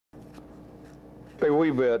A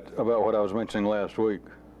wee bit about what I was mentioning last week.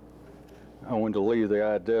 I wanted to leave the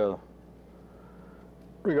idea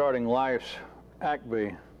regarding life's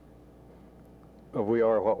acme of we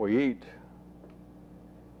are what we eat.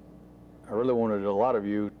 I really wanted a lot of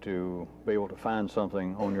you to be able to find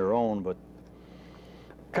something on your own, but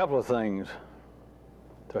a couple of things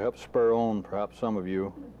to help spur on perhaps some of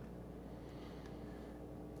you.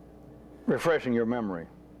 Refreshing your memory.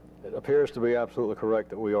 It appears to be absolutely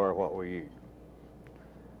correct that we are what we eat.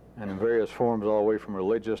 And in various forms, all the way from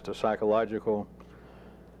religious to psychological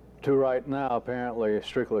to right now apparently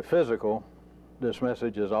strictly physical, this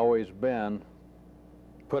message has always been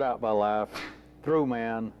put out by life through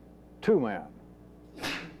man to man.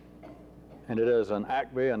 And it is an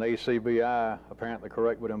acme, an ACBI, apparently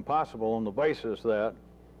correct but impossible, on the basis that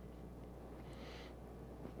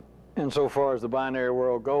insofar as the binary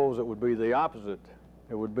world goes, it would be the opposite.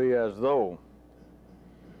 It would be as though,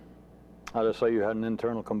 I'll just say you had an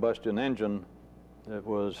internal combustion engine that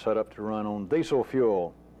was set up to run on diesel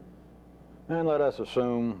fuel. And let us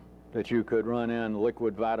assume that you could run in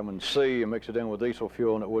liquid vitamin C and mix it in with diesel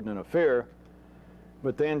fuel and it wouldn't interfere.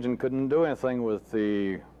 But the engine couldn't do anything with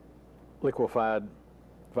the liquefied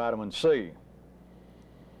vitamin C.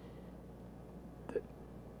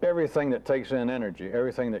 Everything that takes in energy,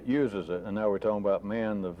 everything that uses it, and now we're talking about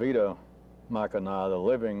man, the Vita Machina, the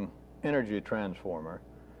living energy transformer,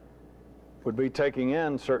 would be taking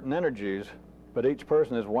in certain energies, but each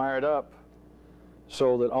person is wired up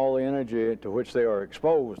so that all the energy to which they are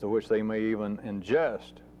exposed, to which they may even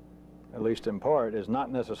ingest, at least in part, is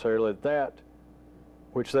not necessarily that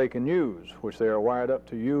which they can use, which they are wired up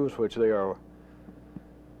to use, which they are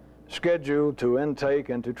scheduled to intake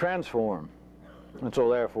and to transform. And so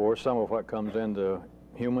therefore, some of what comes into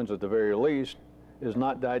humans at the very least is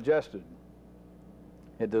not digested.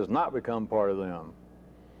 It does not become part of them.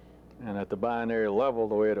 And at the binary level,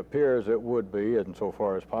 the way it appears, it would be, and so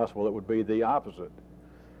far as possible, it would be the opposite.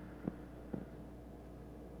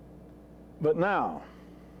 But now,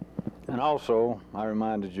 and also, I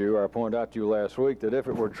reminded you, or I pointed out to you last week, that if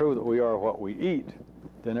it were true that we are what we eat,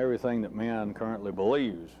 then everything that man currently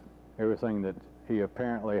believes, everything that he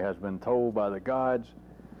apparently has been told by the gods,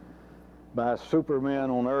 by supermen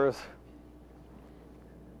on earth,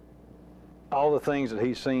 all the things that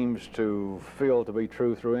he seems to feel to be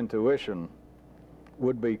true through intuition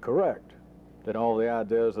would be correct. That all the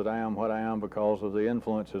ideas that I am what I am because of the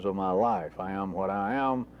influences of my life. I am what I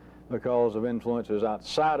am because of influences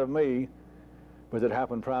outside of me, but that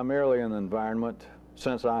happen primarily in the environment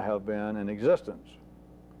since I have been in existence.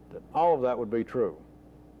 That all of that would be true.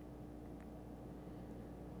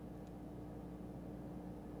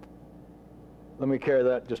 Let me carry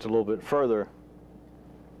that just a little bit further.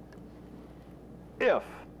 If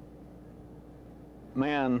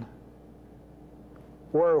man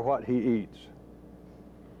were what he eats,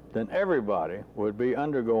 then everybody would be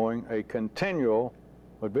undergoing a continual,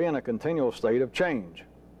 would be in a continual state of change.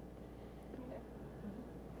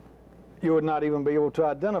 You would not even be able to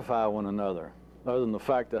identify one another, other than the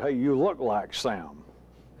fact that, hey, you look like Sam.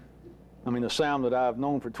 I mean, the Sam that I've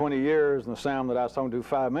known for 20 years and the Sam that I was talking to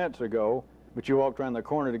 5 minutes ago, but you walked around the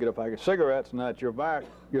corner to get a pack of cigarettes and now at your back,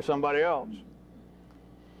 you're somebody else.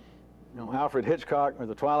 You know, Alfred Hitchcock or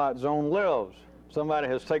the Twilight Zone lives. Somebody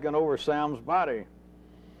has taken over Sam's body. You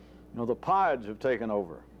know, the pods have taken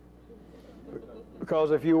over.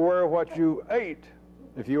 Because if you were what you ate,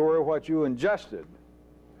 if you were what you ingested,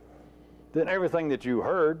 then everything that you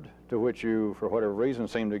heard, to which you, for whatever reason,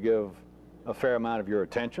 seemed to give a fair amount of your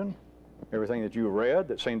attention, everything that you read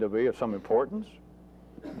that seemed to be of some importance,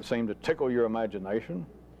 that seemed to tickle your imagination,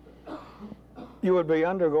 you would be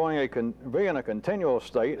undergoing be in a continual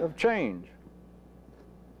state of change.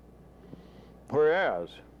 Whereas,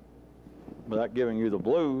 without giving you the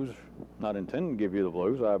blues, not intending to give you the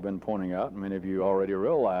blues, I've been pointing out, and many of you already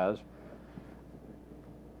realize,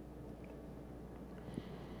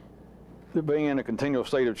 that being in a continual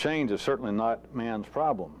state of change is certainly not man's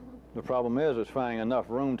problem. The problem is finding enough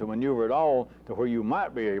room to maneuver it all to where you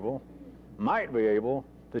might be able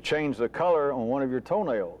to change the color on one of your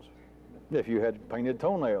toenails. If you had painted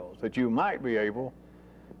toenails, that you might be able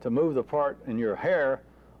to move the part in your hair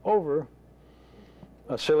over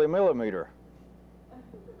a silly millimeter.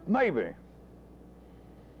 Maybe.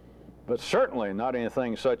 But certainly not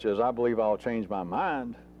anything such as, I believe I'll change my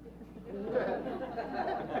mind.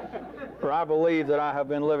 Or I believe that I have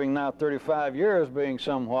been living now 35 years being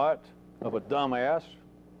somewhat of a dumbass.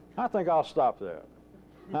 I think I'll stop that.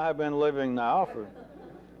 I have been living now for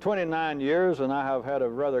 29 years and I have had a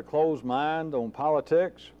rather closed mind on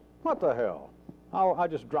politics. What the hell? I'll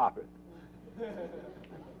just drop it.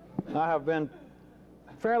 I have been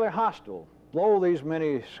fairly hostile, lo these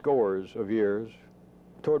many scores of years,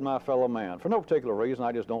 toward my fellow man. For no particular reason,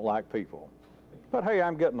 I just don't like people. But hey,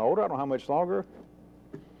 I'm getting older, I don't know how much longer.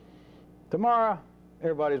 Tomorrow,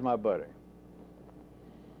 everybody's my buddy.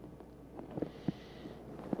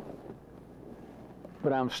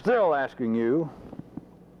 But I'm still asking you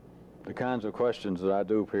the kinds of questions that I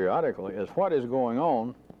do periodically is what is going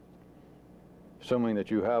on, assuming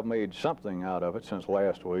that you have made something out of it since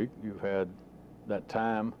last week. You've had that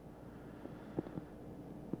time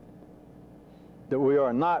that we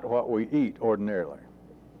are not what we eat ordinarily.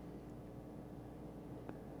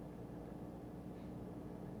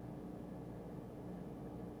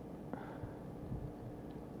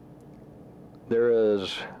 There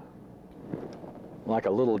is like a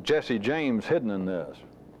little Jesse James hidden in this.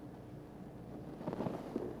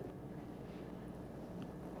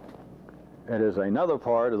 It is another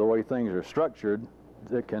part of the way things are structured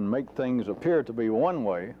that can make things appear to be one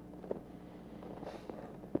way,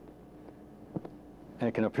 and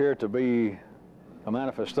it can appear to be a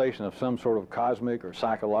manifestation of some sort of cosmic or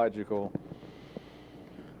psychological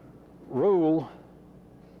rule,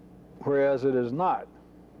 whereas it is not.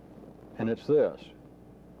 And it's this,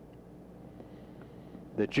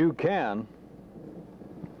 that you can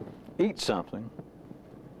eat something.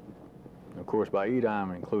 Of course, by eat,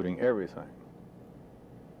 I'm including everything.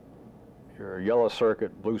 Your yellow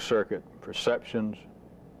circuit, blue circuit perceptions.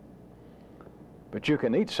 But you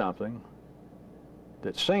can eat something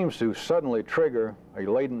that seems to suddenly trigger a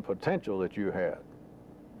latent potential that you had.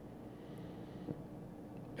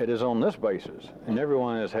 It is on this basis, and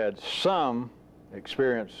everyone has had some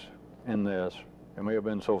experience in this. It may have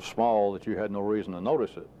been so small that you had no reason to notice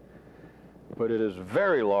it, but it is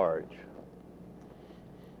very large.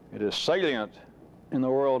 It is salient in the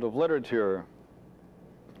world of literature,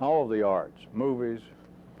 all of the arts, movies,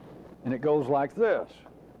 and it goes like this.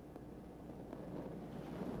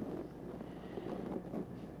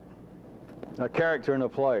 A character in a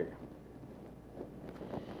play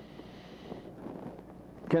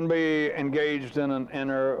can be engaged in an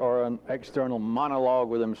inner or an external monologue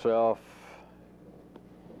with himself.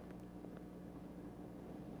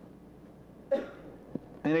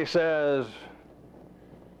 And he says,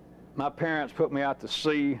 my parents put me out to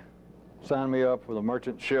sea, signed me up with a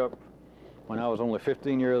merchant ship when I was only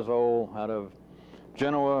 15 years old out of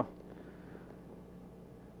Genoa.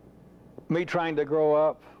 Me trying to grow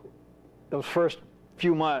up, those first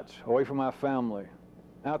few months away from my family,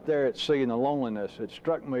 out there at sea in the loneliness, it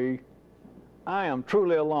struck me, I am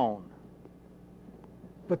truly alone.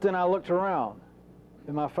 But then I looked around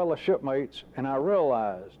at my fellow shipmates and I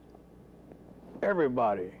realized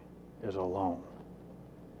everybody is alone.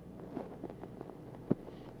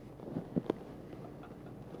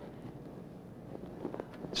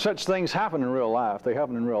 Such things happen in real life. They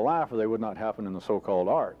happen in real life or they would not happen in the so-called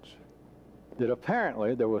arts. That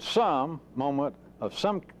apparently there was some moment of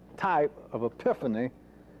some type of epiphany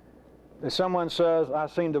that someone says, I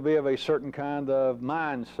seem to be of a certain kind of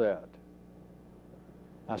mindset.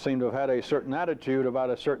 I seem to have had a certain attitude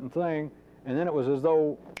about a certain thing, and then it was as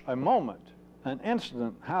though a moment, an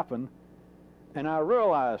incident happened, and I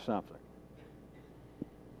realized something.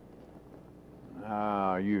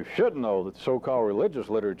 You should know that so-called religious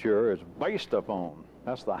literature is based upon,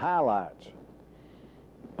 that's the highlights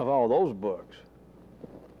of all those books.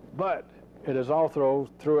 But it is also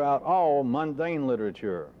throughout all mundane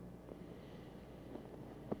literature.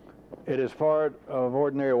 It is part of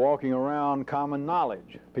ordinary walking around common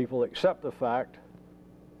knowledge. People accept the fact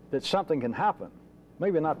that something can happen.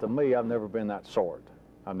 Maybe not to me, I've never been that sort.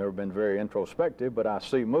 I've never been very introspective, but I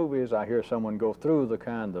see movies, I hear someone go through the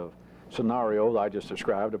kind of scenario that I just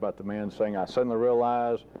described about the man saying, I suddenly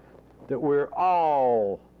realized that we're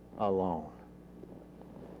all alone.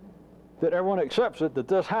 That everyone accepts it, that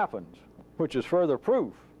this happens, which is further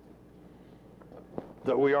proof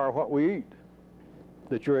that we are what we eat,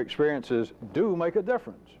 that your experiences do make a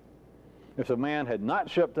difference. If the man had not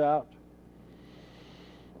shipped out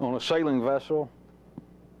on a sailing vessel,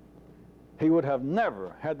 he would have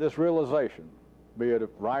never had this realization, be it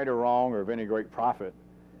right or wrong or of any great profit,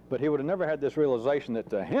 but he would have never had this realization that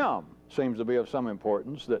to him seems to be of some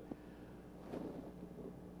importance, that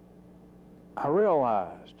I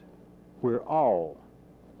realized we're all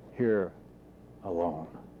here alone.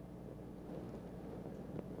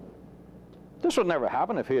 This would never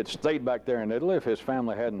happen if he had stayed back there in Italy, if his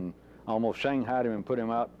family hadn't almost shanghaied him and put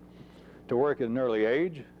him out to work at an early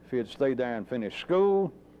age, if he had stayed there and finished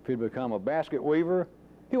school, if he'd become a basket weaver.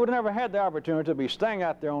 He would have never had the opportunity to be staying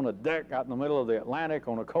out there on a deck out in the middle of the Atlantic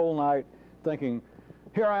on a cold night thinking,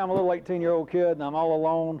 here I am, a little 18-year-old kid, and I'm all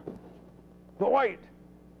alone. But wait,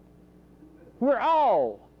 We're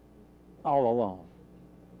all alone.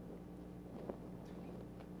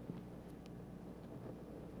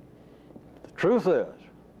 The truth is,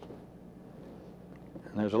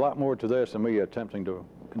 and there's a lot more to this than me attempting to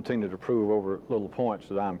continue to prove over little points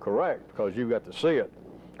that I'm correct, because you've got to see it,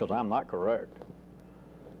 because I'm not correct.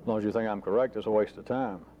 As long as you think I'm correct, it's a waste of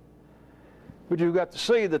time. But you've got to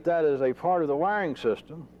see that that is a part of the wiring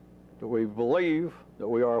system, that we believe that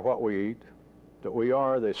we are what we eat, that we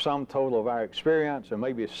are the sum total of our experience, and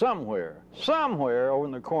maybe somewhere over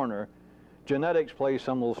in the corner, genetics plays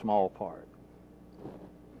some little small part.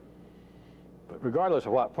 But regardless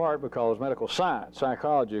of what part, because medical science,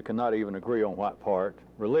 psychology cannot even agree on what part,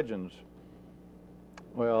 religions,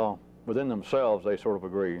 well, within themselves they sort of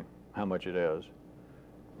agree how much it is.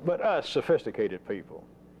 But us sophisticated people,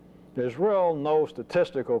 there's real no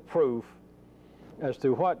statistical proof as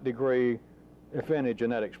to what degree, if any,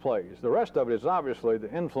 genetics plays. The rest of it is obviously the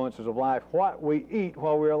influences of life, what we eat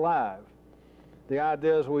while we're alive, the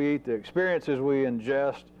ideas we eat, the experiences we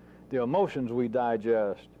ingest, the emotions we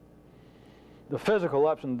digest, the physical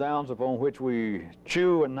ups and downs upon which we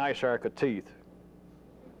chew and gnash our teeth.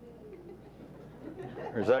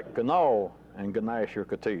 Or is that gnaw and gnash your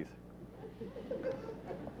teeth?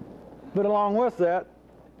 But along with that,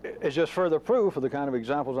 it's just further proof of the kind of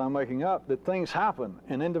examples I'm making up that things happen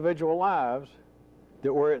in individual lives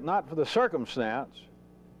that were it not for the circumstance,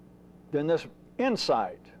 then this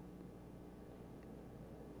insight,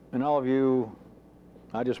 and all of you,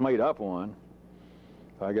 I just made up one.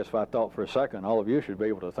 I guess if I thought for a second, all of you should be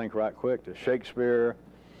able to think right quick to Shakespeare,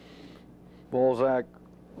 Balzac,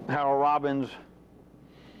 Harold Robbins,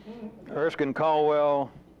 Erskine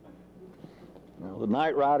Caldwell, the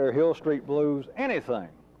Knight Rider, Hill Street Blues, anything.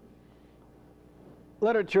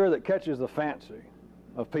 Literature that catches the fancy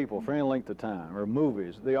of people for any length of time, or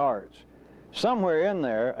movies, the arts. Somewhere in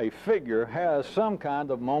there, a figure has some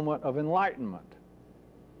kind of moment of enlightenment,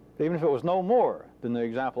 even if it was no more than the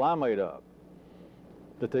example I made up.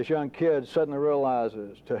 That this young kid suddenly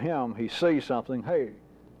realizes, to him, he sees something, hey,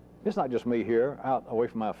 it's not just me here, out away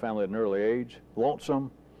from my family at an early age,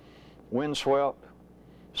 lonesome, windswept,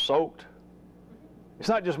 soaked. It's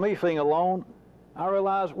not just me feeling alone. I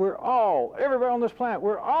realize we're all, everybody on this planet,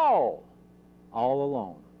 we're all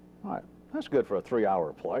alone. All right, that's good for a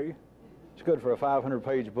 3-hour play. It's good for a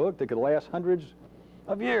 500-page book that could last hundreds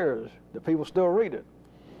of years, that people still read it.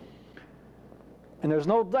 And there's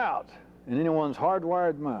no doubt in anyone's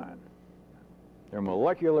hardwired mind, their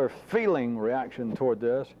molecular feeling reaction toward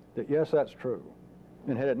this, that yes, that's true.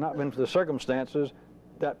 And had it not been for the circumstances,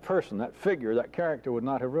 that person, that figure, that character would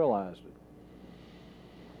not have realized it.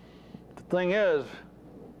 The thing is,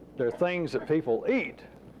 there are things that people eat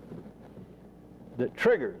that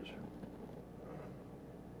triggers,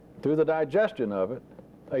 through the digestion of it,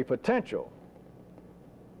 a potential.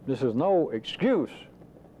 This is no excuse.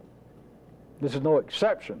 This is no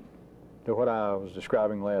exception to what I was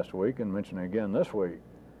describing last week and mentioning again this week.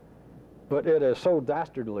 But it is so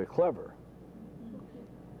dastardly clever.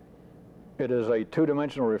 It is a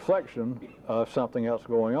two-dimensional reflection of something else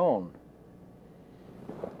going on.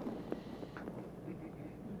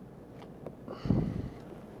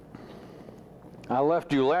 I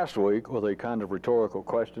left you last week with a kind of rhetorical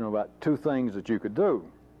question about two things that you could do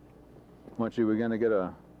once you begin to get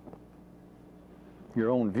your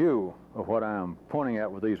own view of what I'm pointing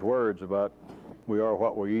at with these words about we are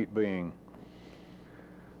what we eat being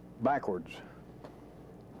backwards.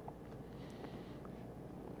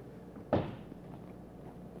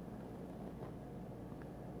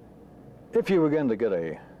 If you begin to get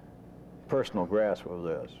a personal grasp of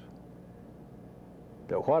this,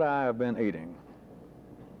 that what I have been eating,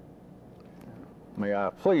 may I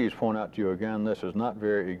please point out to you again, this is not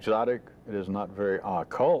very exotic, it is not very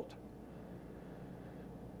occult.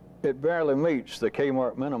 It barely meets the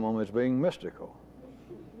Kmart minimum as being mystical.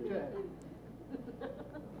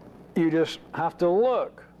 You just have to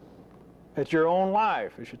look at your own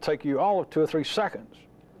life. It should take you all of 2 or 3 seconds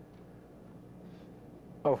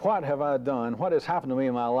of what have I done, what has happened to me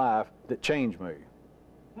in my life that changed me.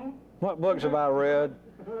 What books have I read?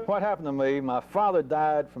 What happened to me? My father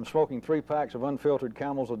died from smoking 3 packs of unfiltered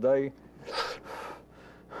Camels a day.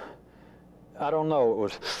 I don't know, it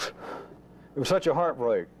was such a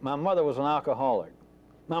heartbreak. My mother was an alcoholic.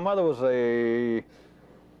 My mother was a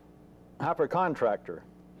hypercontractor.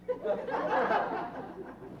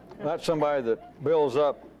 That's somebody that builds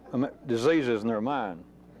up diseases in their mind.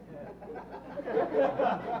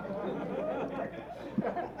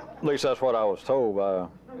 At least that's what I was told by a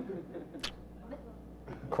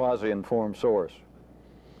quasi-informed source.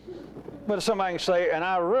 But somebody can say, and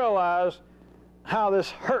I realized how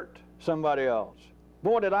this hurt somebody else.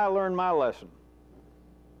 Boy, did I learn my lesson.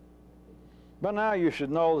 But now you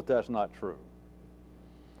should know that that's not true.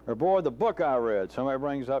 Or, boy, the book I read, somebody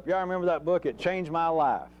brings up, yeah, I remember that book, it changed my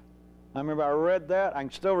life. I remember I read that, I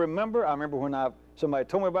can still remember. I remember when somebody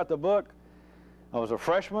told me about the book. I was a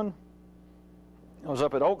freshman. I was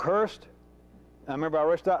up at Oakhurst. I remember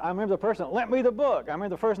I remember the person that lent me the book. I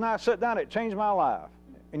remember the first night I sat down, it changed my life.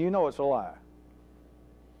 And you know it's a lie.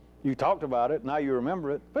 You talked about it, now you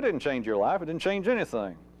remember it, but it didn't change your life. It didn't change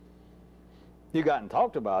anything. You got and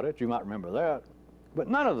talked about it, you might remember that. But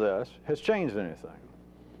none of this has changed anything.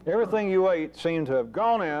 Everything you ate seemed to have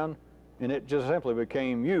gone in, and it just simply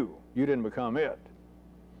became you. You didn't become it.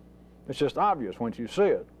 It's just obvious once you see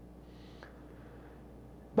it.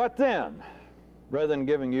 But then, rather than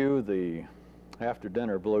giving you the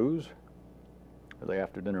after-dinner blues, or the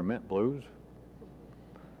after-dinner mint blues,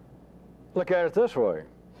 look at it this way.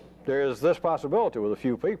 There is this possibility with a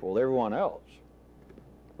few people, with everyone else.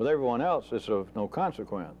 With everyone else, it's of no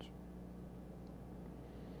consequence.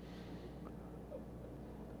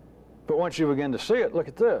 But once you begin to see it, look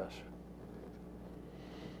at this.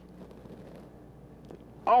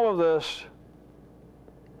 All of this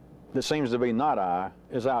that seems to be not I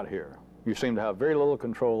is out here. You seem to have very little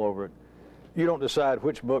control over it. You don't decide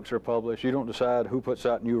which books are published. You don't decide who puts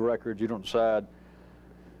out new records. You don't decide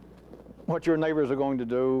what your neighbors are going to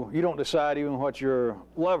do. You don't decide even what your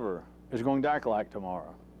lover is going to act like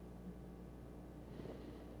tomorrow.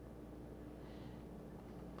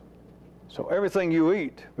 So everything you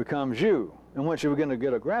eat becomes you. And once you begin to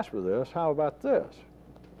get a grasp of this, how about this?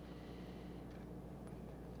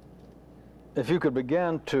 If you could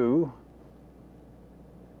begin to,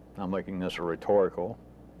 I'm making this a rhetorical,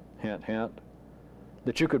 hint, hint,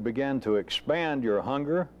 that you could begin to expand your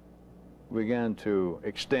hunger, begin to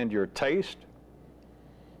extend your taste,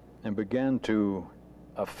 and begin to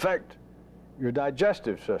affect your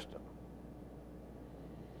digestive system.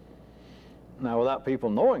 Now, without people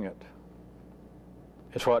knowing it,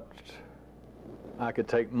 it's what I could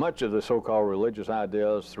take much of the so-called religious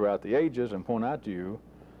ideas throughout the ages and point out to you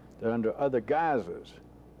that under other guises,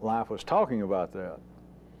 life was talking about that.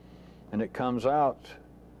 And it comes out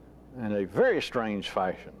in a very strange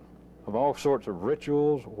fashion of all sorts of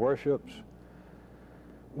rituals, worships,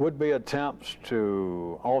 would-be attempts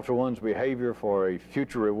to alter one's behavior for a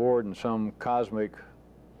future reward in some cosmic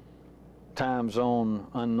time zone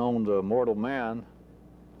unknown to mortal man,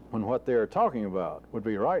 when what they're talking about would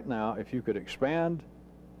be right now, if you could expand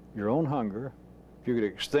your own hunger, if you could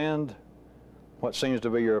extend what seems to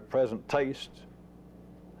be your present taste,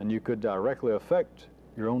 and you could directly affect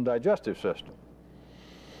your own digestive system.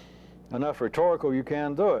 Enough rhetorical, you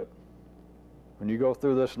can do it. When you go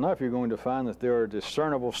through this enough, you're going to find that there are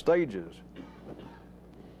discernible stages.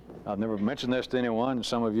 I've never mentioned this to anyone, and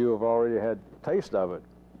some of you have already had taste of it.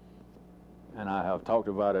 And I have talked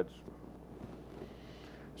about it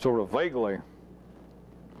sort of vaguely.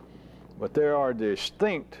 But there are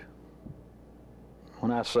distinct,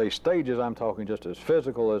 when I say stages, I'm talking just as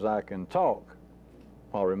physical as I can talk,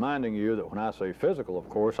 while reminding you that when I say physical, of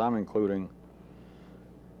course, I'm including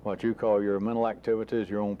what you call your mental activities,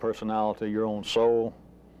 your own personality, your own soul,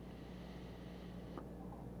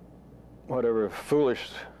 whatever foolish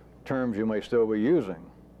terms you may still be using.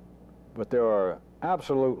 But there are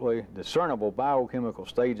absolutely discernible biochemical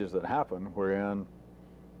stages that happen wherein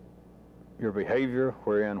your behavior,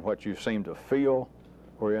 wherein what you seem to feel,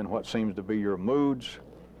 wherein what seems to be your moods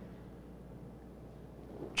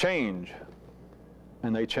change,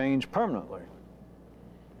 and they change permanently.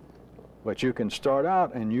 But you can start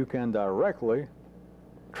out and you can directly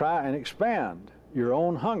try and expand your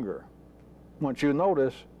own hunger. Once you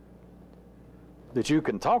notice that you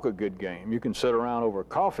can talk a good game, you can sit around over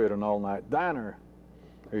coffee at an all-night diner,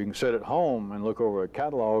 or you can sit at home and look over a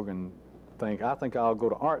catalog and think, I think I'll go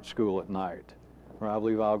to art school at night, or I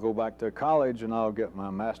believe I'll go back to college and I'll get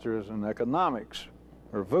my master's in economics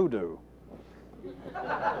or voodoo.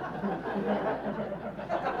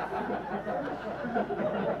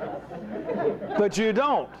 But you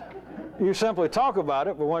don't. You simply talk about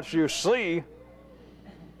it, but once you see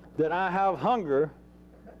that I have hungers,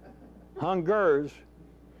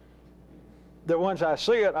 that once I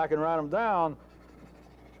see it, I can write them down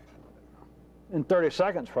in 30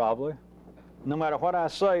 seconds probably. No matter what I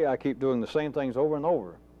say, I keep doing the same things over and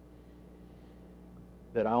over.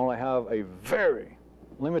 That I only have a very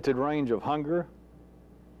limited range of hunger.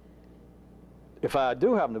 If I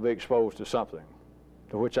do happen to be exposed to something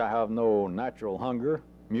to which I have no natural hunger,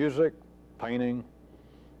 music, painting,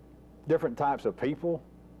 different types of people,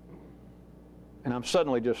 and I'm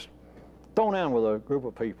suddenly just thrown in with a group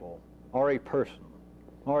of people or a person,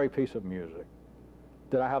 or a piece of music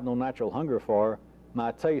that I have no natural hunger for,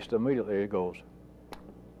 my taste immediately goes.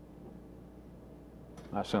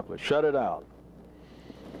 I simply shut it out.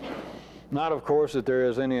 Not, of course, that there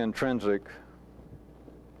is any intrinsic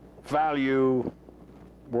value,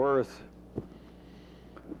 worth,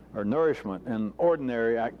 or nourishment in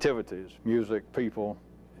ordinary activities, music, people,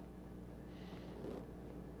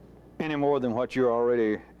 any more than what you're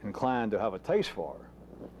already inclined to have a taste for.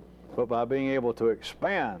 But by being able to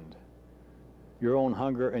expand your own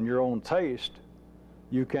hunger and your own taste,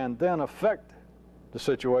 you can then affect the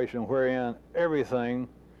situation wherein everything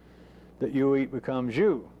that you eat becomes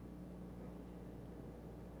you.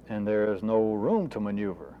 And there is no room to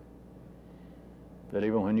maneuver. That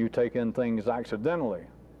even when you take in things accidentally,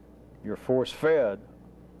 you're force-fed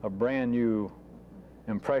a brand new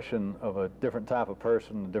impression of a different type of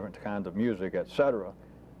person, a different kind of music, etc.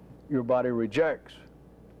 Your body rejects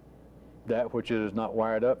that which it is not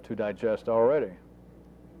wired up to digest already.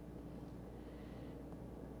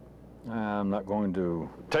 I'm not going to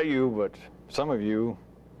tell you, but some of you,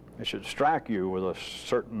 it should strike you with a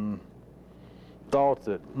certain thought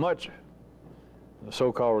that much of the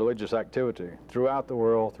so-called religious activity throughout the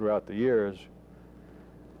world, throughout the years,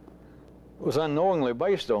 was unknowingly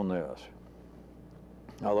based on this.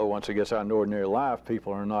 Although once it gets out in ordinary life,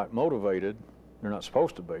 people are not motivated, they're not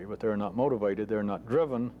supposed to be, but they're not motivated, they're not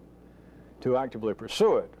driven to actively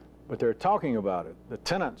pursue it, but they're talking about it. The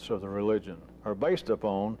tenets of the religion are based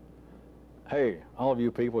upon, hey, all of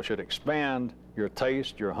you people should expand your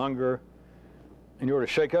taste, your hunger, and you ought to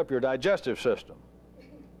shake up your digestive system.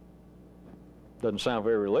 Doesn't sound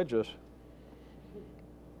very religious,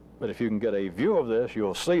 but if you can get a view of this,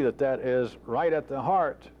 you'll see that that is right at the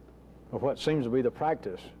heart of what seems to be the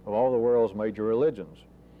practice of all the world's major religions.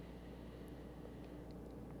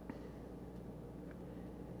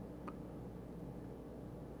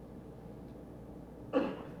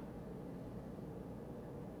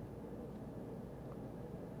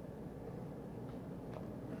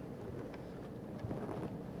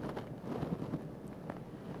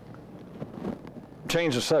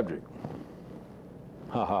 Change the subject.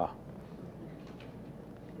 Ha.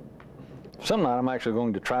 Some night I'm actually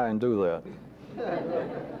going to try and do that.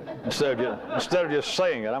 Instead of just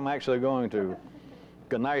saying it, I'm actually going to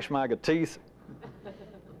gnash my teeth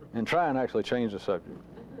and try and actually change the subject.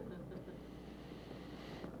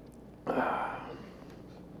 Let's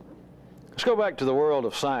go back to the world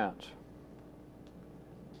of science.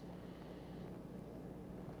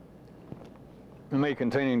 Me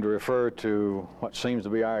continuing to refer to what seems to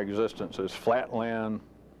be our existence as flatland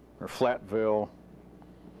or Flatville,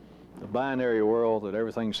 the binary world that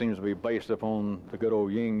everything seems to be based upon the good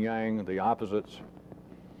old yin-yang, the opposites,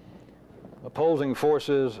 opposing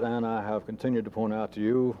forces, and I have continued to point out to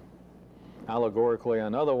you, allegorically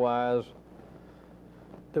and otherwise,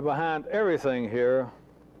 that behind everything here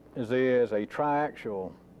is a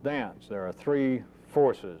triaxial dance. There are three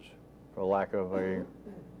forces, for lack of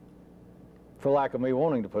me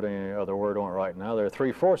wanting to put any other word on it right now. There are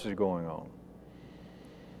three forces going on.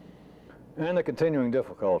 And the continuing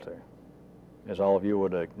difficulty, as all of you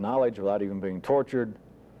would acknowledge without even being tortured,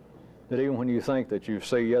 that even when you think that you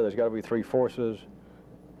see, yeah, there's got to be three forces,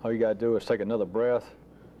 all you got to do is take another breath,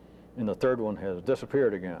 and the third one has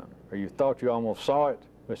disappeared again. Or you thought you almost saw it,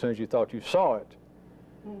 but as soon as you thought you saw it,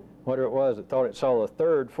 whatever it was that thought it saw the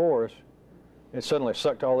third force, it suddenly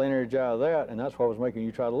sucked all the energy out of that, and that's what was making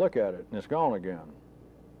you try to look at it, and it's gone again.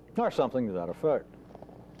 Or something to that effect.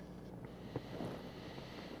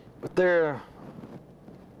 But there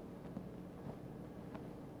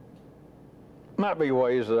might be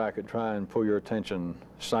ways that I could try and pull your attention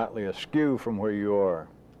slightly askew from where you are.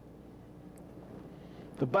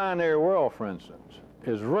 The binary world, for instance,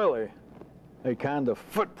 is really a kind of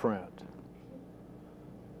footprint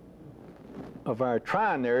of our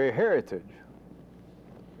trinary heritage.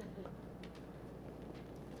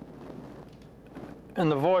 And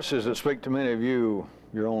the voices that speak to many of you,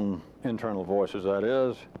 your own internal voices that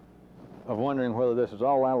is, of wondering whether this is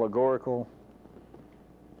all allegorical.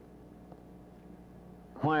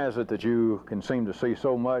 Why is it that you can seem to see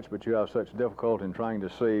so much, but you have such difficulty in trying to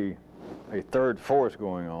see a third force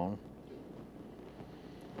going on?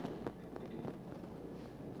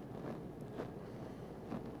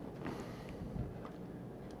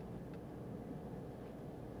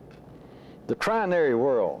 The trinary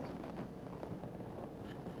world,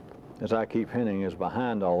 as I keep hinting, is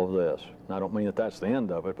behind all of this. And I don't mean that that's the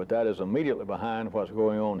end of it, but that is immediately behind what's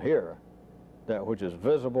going on here. That which is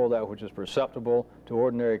visible, that which is perceptible to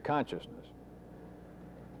ordinary consciousness.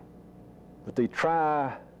 But the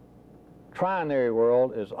trinary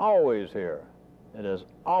world is always here. that is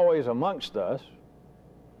always amongst us,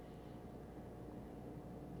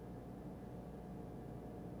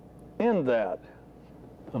 in that,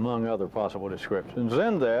 among other possible descriptions,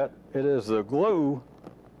 in that it is the glue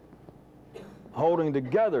holding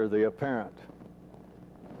together the apparent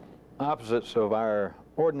opposites of our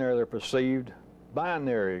ordinarily perceived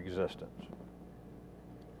binary existence.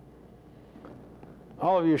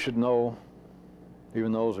 All of you should know,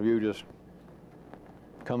 even those of you just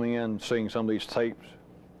coming in, seeing some of these tapes,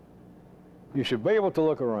 you should be able to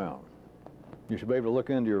look around. You should be able to look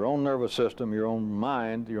into your own nervous system, your own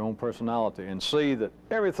mind, your own personality, and see that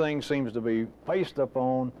everything seems to be based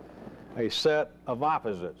upon a set of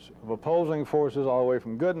opposites, of opposing forces all the way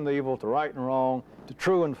from good and evil to right and wrong to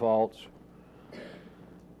true and false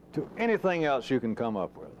to anything else you can come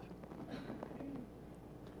up with.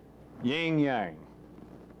 Yin yang,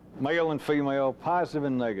 male and female, positive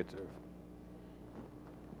and negative.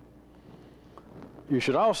 You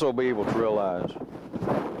should also be able to realize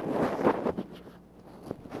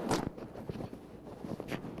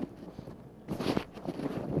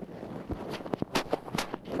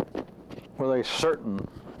with a certain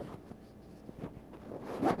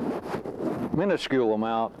minuscule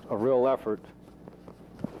amount of real effort,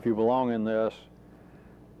 if you belong in this,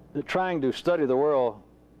 that trying to study the world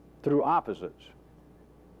through opposites,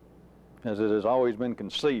 as it has always been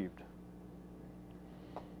conceived,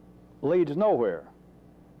 leads nowhere.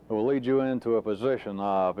 It will lead you into a position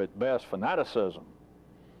of, at best, fanaticism.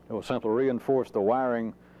 It will simply reinforce the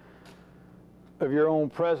wiring of your own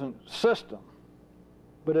present system.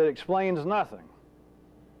 But it explains nothing.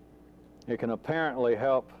 It can apparently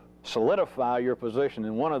help solidify your position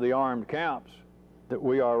in one of the armed camps, that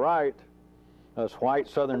we are right, as white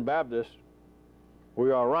Southern Baptists,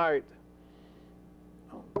 we are right,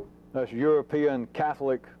 as European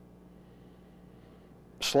Catholic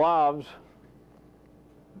Slavs,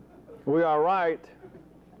 we are right,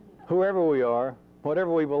 whoever we are,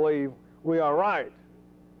 whatever we believe, we are right.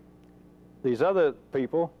 These other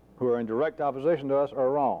people who are in direct opposition to us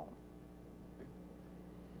are wrong.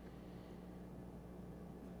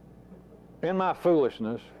 In my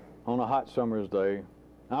foolishness, on a hot summer's day,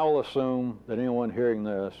 I will assume that anyone hearing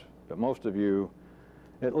this, that most of you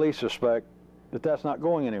at least suspect that that's not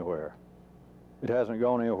going anywhere. It hasn't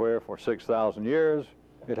gone anywhere for 6,000 years.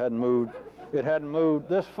 It hadn't moved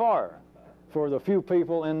this far for the few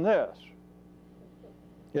people in this.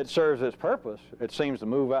 It serves its purpose. It seems to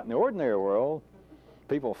move out in the ordinary world.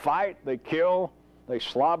 People fight, they kill, they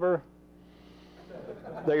slobber,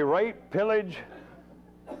 they rape, pillage,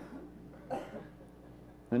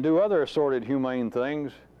 and do other assorted humane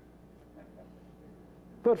things.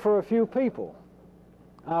 But for a few people,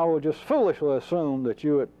 I will just foolishly assume that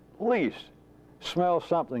you at least smell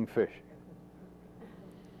something fishy.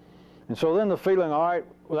 And so then the feeling, all right,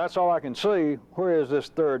 well, that's all I can see. Where is this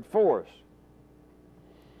third force?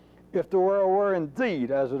 If the world were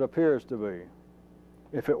indeed as it appears to be,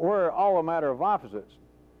 if it were all a matter of opposites,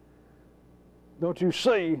 don't you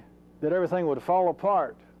see that everything would fall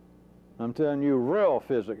apart? I'm telling you real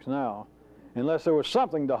physics now. Unless there was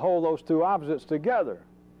something to hold those two opposites together,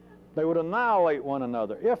 they would annihilate one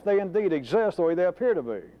another, if they indeed exist the way they appear to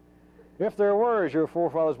be. If there were, as your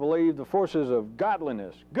forefathers believed, the forces of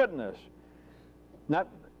godliness, goodness, not,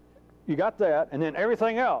 you got that, and then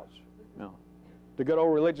everything else. You know, the good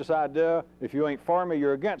old religious idea, if you ain't for me,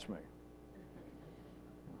 you're against me.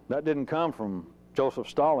 That didn't come from Joseph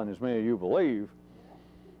Stalin, as many of you believe.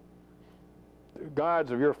 The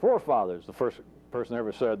gods of your forefathers, the first person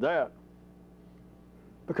ever said that.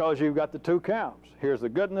 Because you've got the two camps. Here's the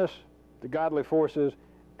goodness, the godly forces,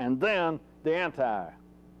 and then the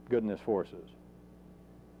anti-goodness forces.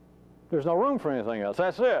 There's no room for anything else.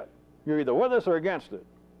 That's it. You're either with us or against it,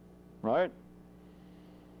 right?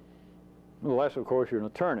 Unless, of course, you're an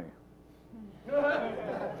attorney.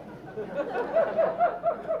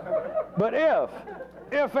 But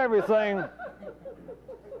if everything,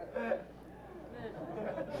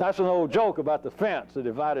 that's an old joke about the fence that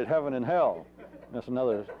divided heaven and hell. That's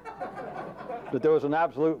another, that there was an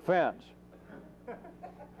absolute fence.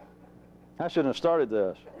 I shouldn't have started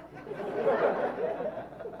this.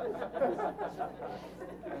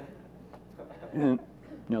 And,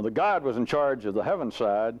 you know, the God was in charge of the heaven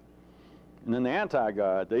side, and then the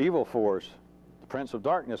anti-God, the evil force, the Prince of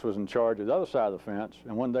Darkness, was in charge of the other side of the fence.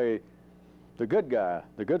 And one day, the good guy,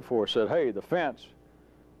 the good force, said, hey, the fence,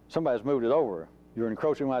 somebody's moved it over. You're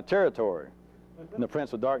encroaching my territory. And the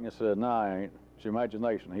Prince of Darkness said, no, I ain't. It's your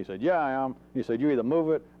imagination. He said, yeah, I am. He said, you either move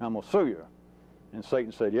it, or I'm going to sue you. And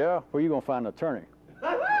Satan said, yeah, where are you going to find an attorney?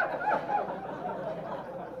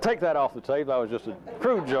 Take that off the tape. That was just a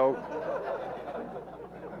crude joke.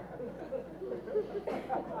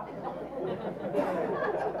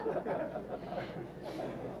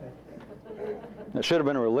 That should have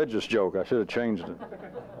been a religious joke. I should have changed it.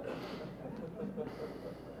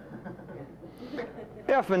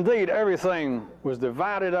 If indeed everything was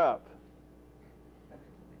divided up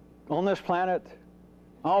on this planet,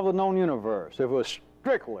 all the known universe, if it was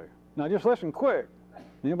strictly, now just listen quick,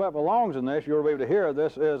 anybody that belongs in this, you'll be able to hear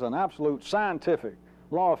this is an absolute scientific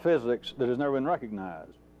law of physics that has never been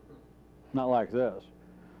recognized. Not like this.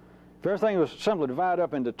 If everything was simply divided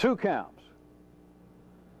up into two camps,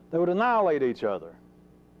 they would annihilate each other.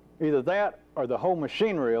 Either that or the whole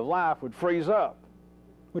machinery of life would freeze up,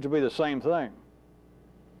 which would be the same thing.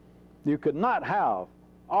 You could not have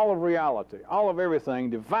all of reality, all of everything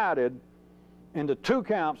divided into two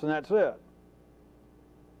camps, and that's it.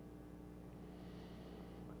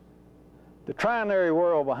 The trinary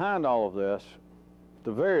world behind all of this, at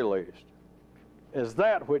the very least, is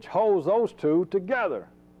that which holds those two together.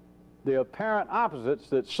 The apparent opposites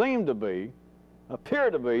that appear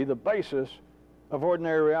to be the basis of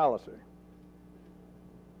ordinary reality.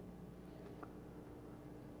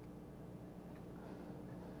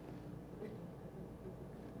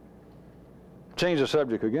 Change the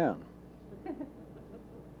subject again.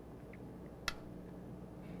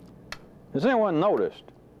 Has anyone noticed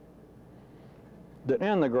that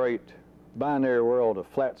in the great binary world of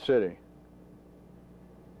Flat City,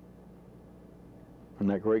 in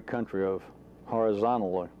that great country of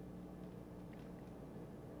horizontally,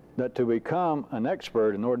 that to become an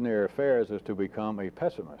expert in ordinary affairs is to become a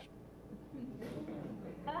pessimist?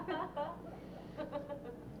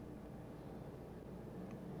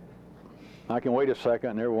 I can wait a second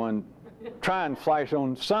and everyone try and flash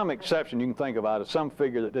on some exception you can think about it, some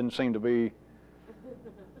figure that didn't seem to be,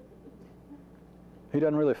 he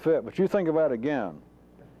doesn't really fit. But you think about it again.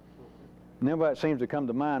 And everybody that seems to come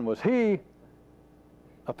to mind, was he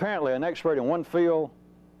apparently an expert in one field?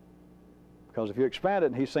 Because if you expand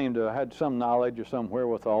it, he seemed to have had some knowledge or some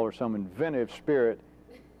wherewithal or some inventive spirit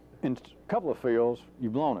in a couple of fields,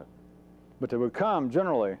 you've blown it. But to become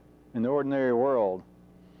generally in the ordinary world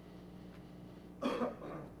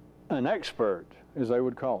an expert, as they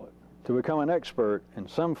would call it, to become an expert in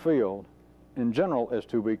some field in general is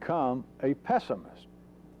to become a pessimist.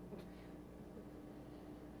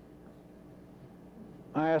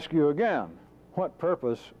 I ask you again, what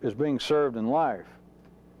purpose is being served in life?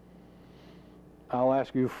 I'll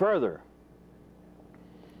ask you further,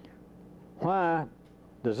 why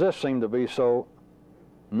does this seem to be so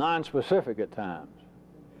non-specific at times?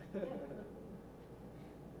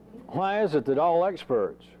 Why is it that all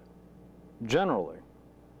experts, generally,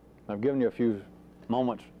 I've given you a few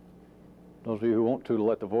moments, those of you who want to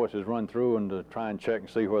let the voices run through and to try and check and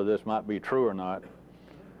see whether this might be true or not,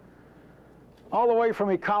 all the way from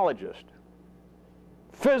ecologists,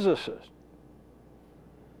 physicists.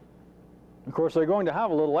 Of course, they're going to have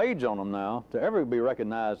a little age on them now to ever be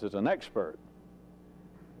recognized as an expert.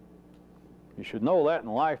 You should know that in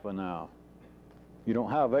life by now. You don't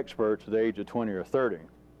have experts at the age of 20 or 30.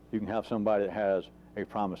 You can have somebody that has a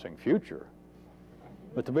promising future.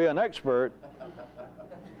 But to be an expert,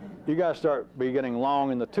 you got to start be getting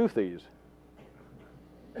long in the toothies.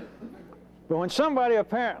 But when somebody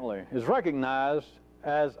apparently is recognized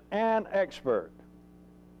as an expert,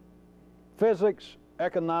 physics,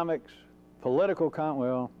 economics, political,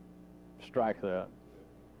 well, strike that.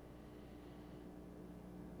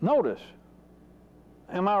 Notice,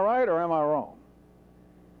 am I right or am I wrong?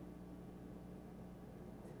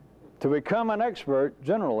 To become an expert,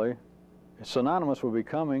 generally, is synonymous with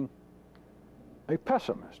becoming a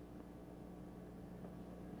pessimist.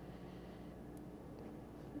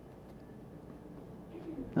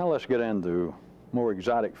 Now let's get into more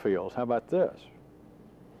exotic fields. How about this?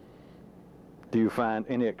 Do you find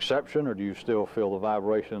any exception, or do you still feel the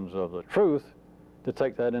vibrations of the truth to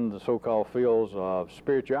take that into the so-called fields of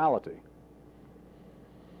spirituality?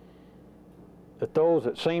 That those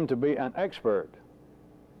that seem to be an expert,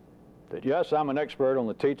 that yes, I'm an expert on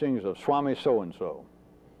the teachings of Swami so-and-so.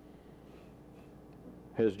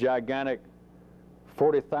 His gigantic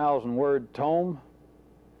 40,000 word tome,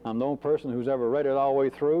 I'm the only person who's ever read it all the way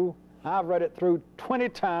through. I've read it through 20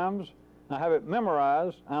 times. I have it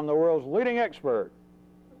memorized. I'm the world's leading expert.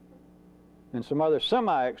 And some other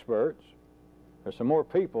semi-experts, or some more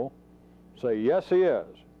people, say, yes, he is.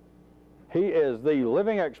 He is the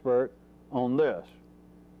living expert on this.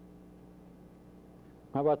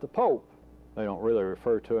 How about the Pope? They don't really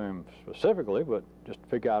refer to him specifically, but just to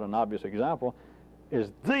pick out an obvious example, is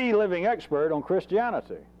the living expert on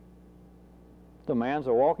Christianity. The man's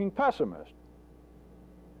a walking pessimist.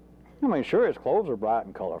 I mean, sure, his clothes are bright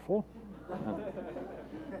and colorful.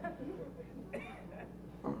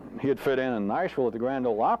 He'd fit in Nashville at the Grand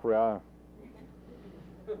Ole Opry.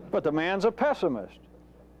 But the man's a pessimist.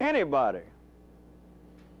 Anybody.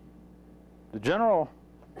 The general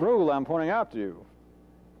rule I'm pointing out to you.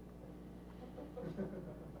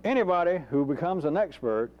 Anybody who becomes an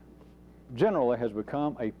expert generally has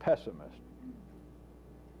become a pessimist.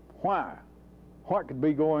 Why? What could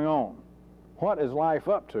be going on? What is life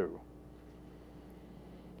up to?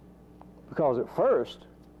 Because at first,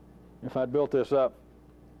 if I'd built this up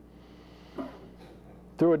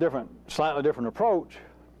through a slightly different approach,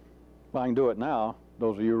 well, I can do it now,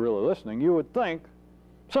 those of you really listening, you would think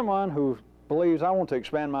someone who believes, I want to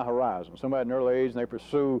expand my horizon, somebody in an early age, and they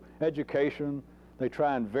pursue education, they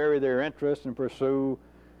try and vary their interests and pursue,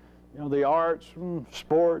 the arts and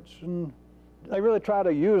sports, and they really try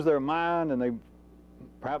to use their mind, and they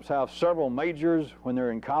perhaps have several majors when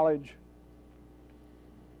they're in college.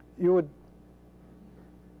 It's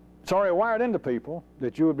already wired into people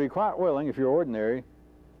that you would be quite willing, if you're ordinary,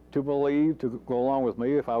 to believe, to go along with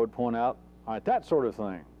me if I would point out, all right, that sort of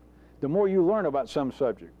thing. The more you learn about some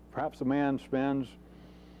subject, perhaps the man spends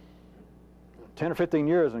 10 or 15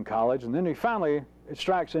 years in college, and then it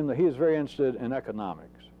strikes him that he is very interested in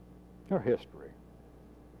economics or history.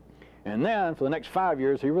 And then, for the next 5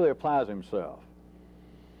 years, he really applies himself.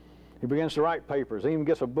 He begins to write papers. He even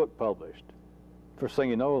gets a book published. First thing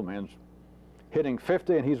you know, the man's hitting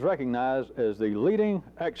 50, and he's recognized as the leading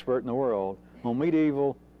expert in the world on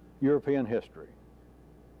medieval European history.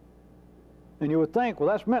 And you would think, well,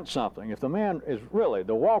 that's meant something. If the man is really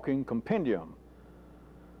the walking compendium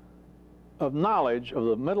of knowledge of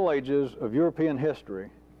the Middle Ages of European history,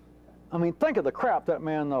 I mean, think of the crap that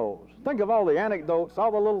man knows. Think of all the anecdotes,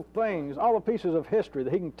 all the little things, all the pieces of history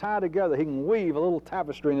that he can tie together. He can weave a little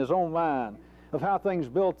tapestry in his own mind of how things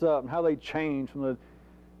built up and how they changed from the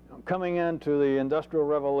coming into the Industrial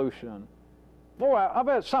Revolution. Boy, I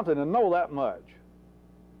bet it's something to know that much.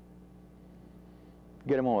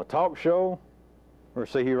 Get him on a talk show, or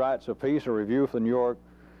see he writes a piece or review for the New York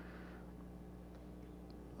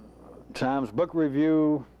Times Book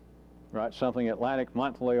Review, writes something Atlantic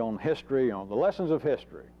Monthly on history, on the lessons of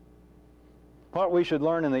history. What we should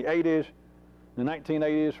learn in the 80s, the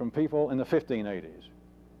 1980s from people in the 1580s.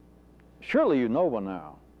 Surely you know by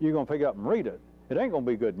now. You're going to pick up and read it. It ain't going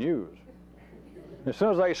to be good news. As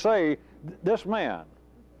soon as they say, this man,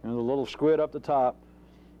 and the little squid up the top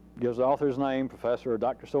gives the author's name, Professor or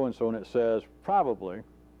Dr. So-and-so, and it says, probably,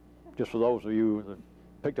 just for those of you that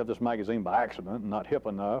picked up this magazine by accident and not hip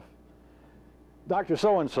enough, Dr.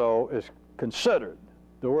 So-and-so is considered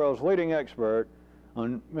the world's leading expert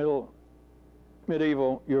on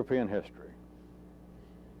medieval European history.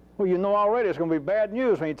 Well, you know already it's going to be bad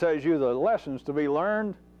news when he tells you the lessons to be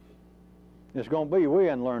learned. It's going to be we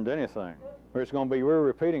hadn't learned anything, or it's going to be we're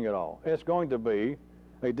repeating it all. It's going to be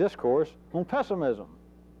a discourse on pessimism.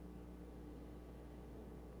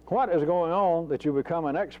 What is going on that you become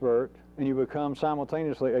an expert and you become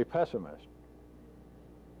simultaneously a pessimist?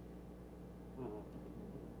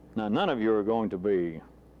 Now, none of you are going to be,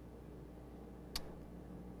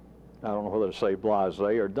 I don't know whether to say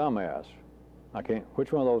blasé or dumbass. I can't,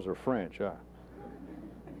 which one of those are French?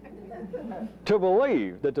 To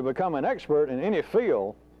believe that to become an expert in any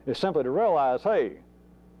field is simply to realize, hey,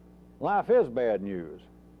 life is bad news.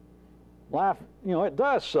 Life, it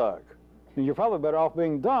does suck. And you're probably better off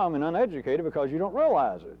being dumb and uneducated because you don't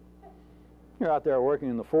realize it. You're out there working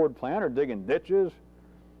in the Ford plant or digging ditches,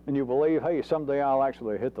 and you believe, hey, someday I'll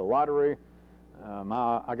actually hit the lottery.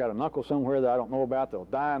 I got an uncle somewhere that I don't know about. They'll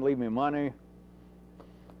die and leave me money.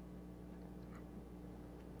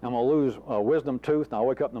 I'm going to lose a wisdom tooth, and I'll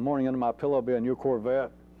wake up in the morning under my pillow, be a new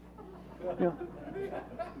Corvette.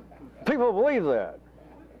 People believe that.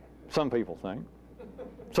 Some people think.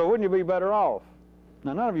 So wouldn't you be better off?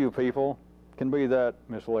 Now, none of you people can be that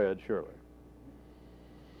misled, surely.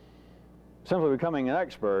 Simply becoming an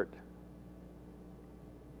expert,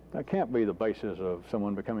 that can't be the basis of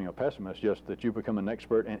someone becoming a pessimist, just that you become an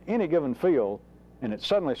expert in any given field and it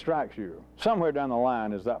suddenly strikes you. Somewhere down the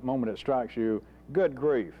line is that moment it strikes you, good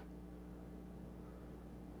grief.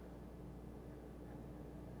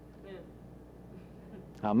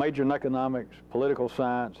 I majored in economics, political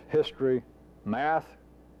science, history, math,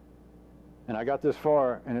 and I got this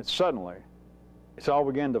far, and it's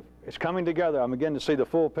coming together. I'm beginning to see the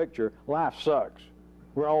full picture. Life sucks.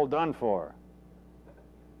 We're all done for.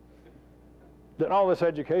 Did all this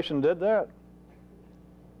education did that?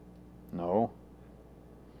 No.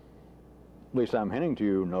 At least I'm hinting to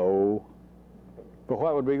you, no. But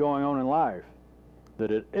what would be going on in life?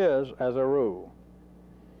 That it is, as a rule,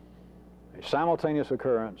 a simultaneous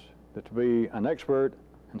occurrence that to be an expert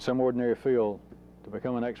in some ordinary field, to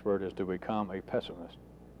become an expert is to become a pessimist.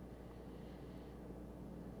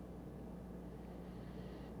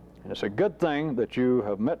 And it's a good thing that you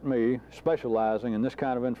have met me specializing in this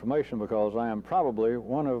kind of information, because I am probably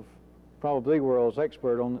the world's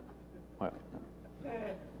expert on, well,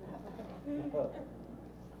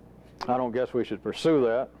 I don't guess we should pursue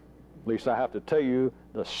that. At least I have to tell you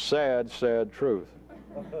the sad, sad truth.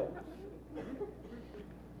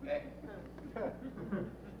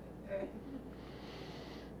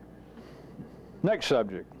 Next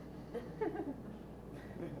subject.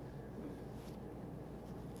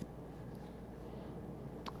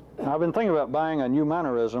 I've been thinking about buying a new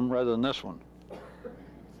mannerism rather than this one.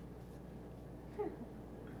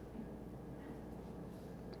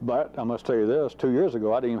 But I must tell you this, 2 years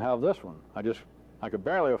ago I didn't even have this one. I could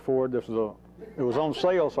barely afford this. It was on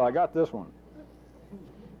sale, so I got this one.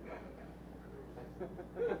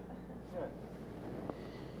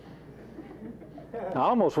 I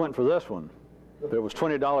almost went for this one. But it was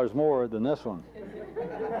 $20 more than this one.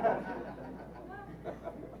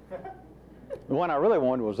 The one I really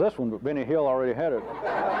wanted was this one, but Benny Hill already had it.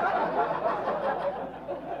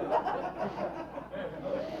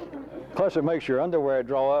 Plus, it makes your underwear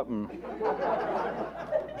draw up and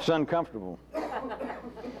it's uncomfortable.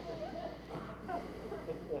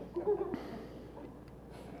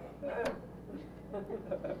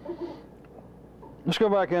 Let's go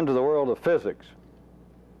back into the world of physics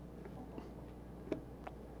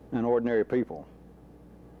and ordinary people.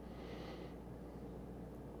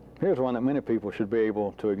 Here's one that many people should be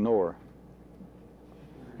able to ignore.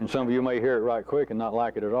 And some of you may hear it right quick and not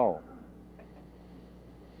like it at all.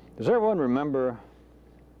 Does everyone remember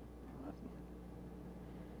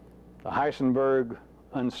the Heisenberg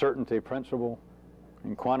uncertainty principle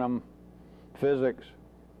in quantum physics?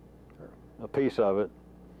 A piece of it,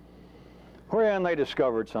 wherein they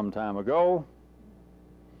discovered some time ago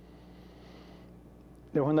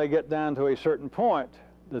that when they get down to a certain point,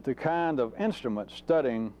 that the kind of instruments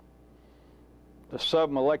studying the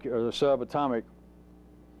submolecular, the subatomic,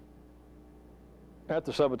 at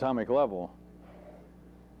the subatomic level,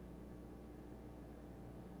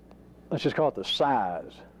 let's just call it the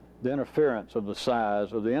size, the interference of the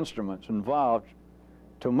size of the instruments involved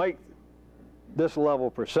to make this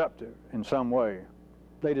level perceptive in some way,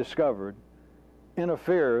 they discovered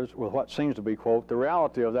interferes with what seems to be, quote, the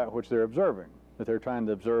reality of that which they're observing, that they're trying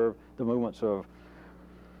to observe the movements of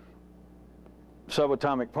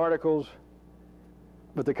subatomic particles,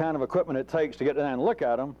 but the kind of equipment it takes to get down and look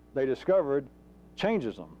at them, they discovered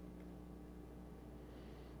changes them.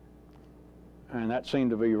 And that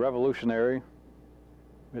seemed to be revolutionary.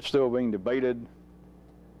 It's still being debated,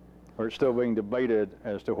 or it's still being debated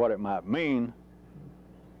as to what it might mean.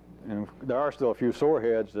 And there are still a few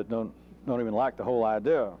soreheads that don't even like the whole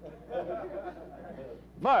idea.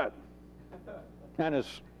 But, and as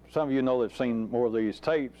some of you know that've seen more of these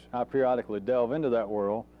tapes, I periodically delve into that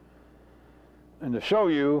world. And to show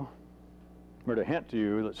you, or to hint to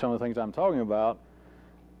you that some of the things I'm talking about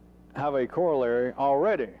have a corollary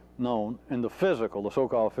already known in the physical, the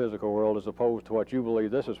so-called physical world, as opposed to what you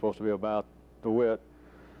believe this is supposed to be about, the wit,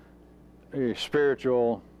 a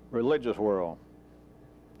spiritual, religious world,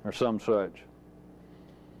 or some such.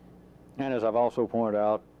 And as I've also pointed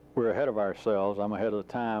out, we're ahead of ourselves. I'm ahead of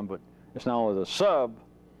the time, but it's not only the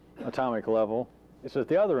sub-atomic level, it's at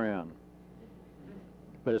the other end.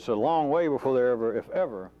 But it's a long way before they're ever, if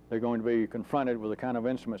ever, they're going to be confronted with the kind of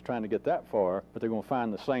instruments trying to get that far, but they're going to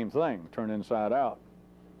find the same thing, turned inside out.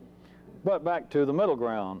 But back to the middle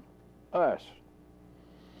ground, us.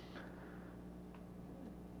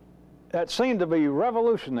 That seemed to be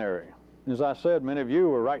revolutionary. As I said, many of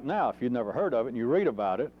you are right now, if you've never heard of it and you read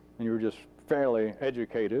about it, and you're just fairly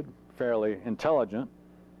educated, fairly intelligent,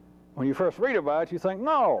 when you first read about it, you think,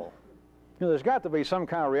 no, there's got to be some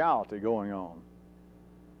kind of reality going on.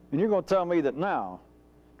 And you're going to tell me that now,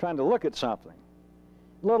 trying to look at something,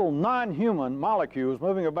 little non-human molecules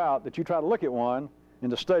moving about, that you try to look at one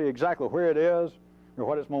and to study exactly where it is or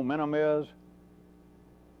what its momentum is,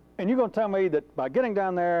 and you're going to tell me that by getting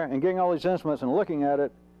down there and getting all these instruments and looking at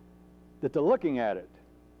it, that the looking at it,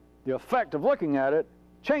 the effect of looking at it,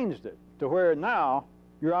 changed it to where now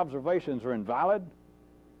your observations are invalid?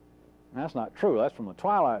 And that's not true. That's from the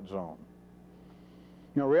twilight zone.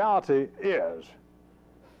 Reality is,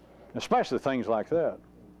 especially things like that.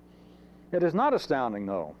 It is not astounding,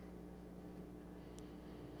 though.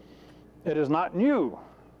 It is not new.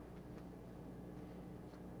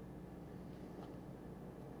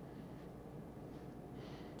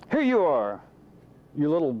 Here you are, you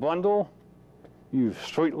little bundle, you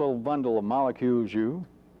sweet little bundle of molecules, you.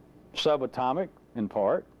 subatomic in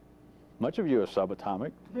part. Much of you is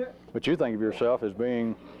subatomic, but you think of yourself as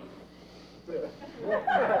being...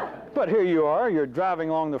 But here you are, you're driving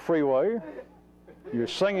along the freeway, you're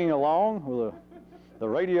singing along with the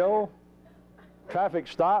radio, traffic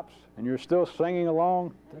stops, and you're still singing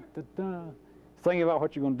along, da, da, da, thinking about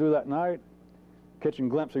what you're going to do that night, catching a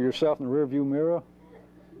glimpse of yourself in the rearview mirror,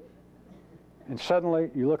 and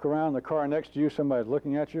suddenly you look around, the car next to you, somebody's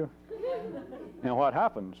looking at you, and what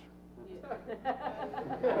happens?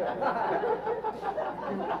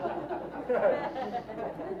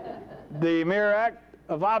 The mere act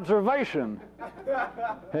of observation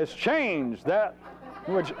has changed that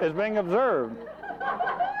which is being observed.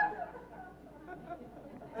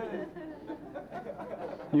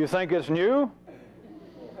 You think it's new?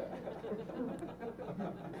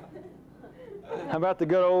 How about the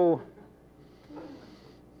good old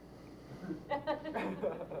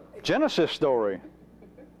Genesis story?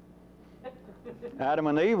 Adam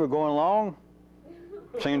and Eve were going along,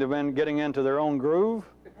 seemed to have been getting into their own groove,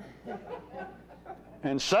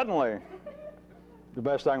 and suddenly, the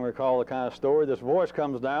best I can recall the kind of story, this voice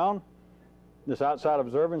comes down, this outside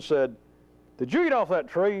observer, and said, "Did you eat off that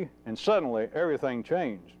tree?" And suddenly, everything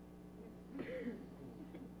changed.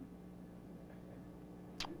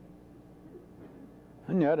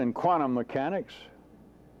 And yet, in quantum mechanics,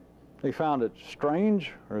 they found it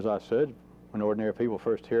strange, or as I said, when ordinary people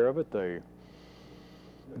first hear of it, they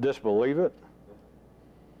disbelieve it,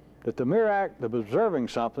 that the mere act of observing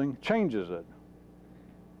something changes it.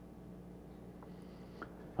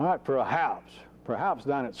 All right, perhaps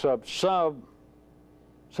down at some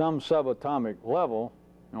subatomic level,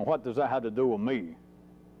 and what does that have to do with me?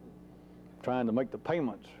 Trying to make the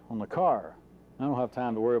payments on the car. I don't have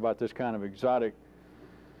time to worry about this kind of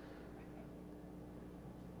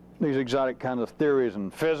these exotic kinds of theories in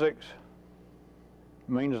physics.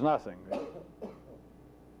 It means nothing.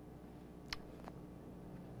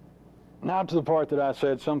 Now to the part that I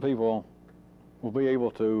said some people will be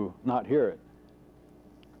able to not hear it.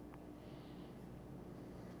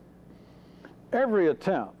 Every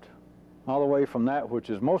attempt, all the way from that which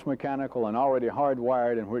is most mechanical and already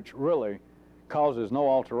hardwired and which really causes no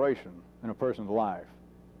alteration in a person's life,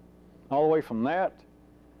 all the way from that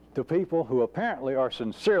to people who apparently are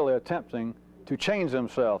sincerely attempting to change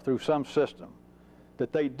themselves through some system,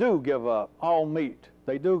 that they do give up all meat,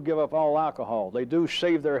 they do give up all alcohol, they do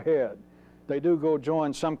shave their head, they do go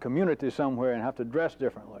join some community somewhere and have to dress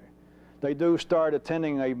differently, they do start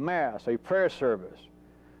attending a mass, a prayer service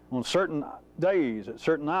on certain days at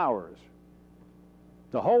certain hours,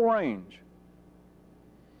 the whole range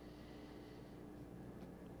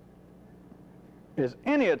is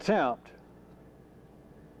any attempt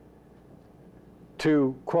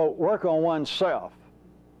to, quote, work on oneself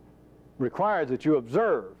requires that you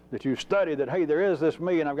observe, that you study that, hey, there is this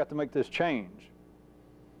me and I've got to make this change.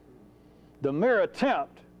 The mere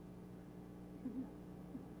attempt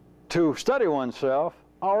to study oneself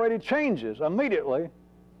already changes immediately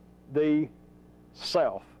the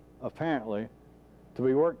self, apparently, to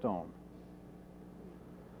be worked on.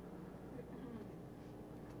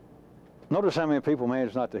 Notice how many people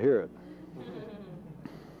manage not to hear it.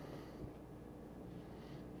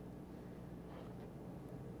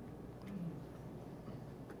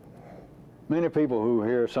 Many people who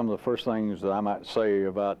hear some of the first things that I might say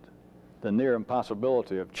about the near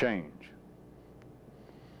impossibility of change,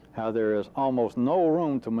 how there is almost no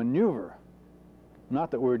room to maneuver.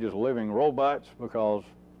 Not that we're just living robots, because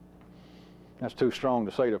that's too strong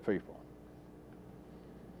to say to people.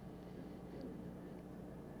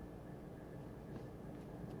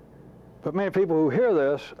 But many people who hear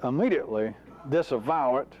this immediately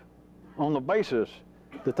disavow it on the basis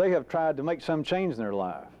that they have tried to make some change in their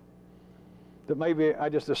life. That maybe I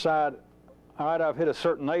just decide, all right, I've hit a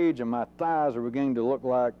certain age and my thighs are beginning to look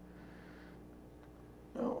like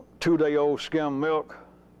 2-day-old skim milk.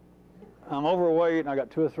 I'm overweight and I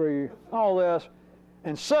got 2 or 3, all this.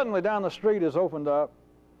 And suddenly down the street is opened up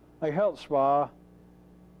a health spa.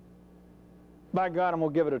 By God, I'm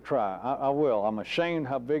going to give it a try. I will. I'm ashamed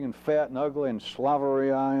how big and fat and ugly and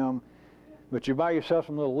slavery I am. But you buy yourself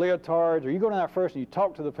some little leotards, or you go down there first and you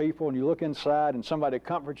talk to the people and you look inside and somebody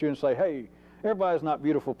comforts you and say, hey, everybody's not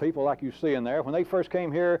beautiful people like you see in there. When they first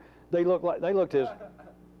came here, they looked as,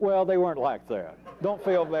 well, they weren't like that. Don't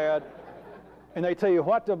feel bad. And they tell you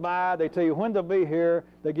what to buy, they tell you when to be here,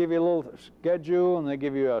 they give you a little schedule and they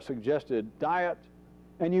give you a suggested diet,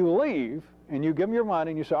 and you leave and you give them your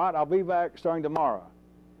money and you say, all right, I'll be back starting tomorrow.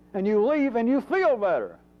 And you leave and you feel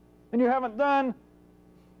better. And you haven't done,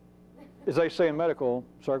 as they say in medical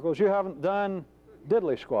circles, you haven't done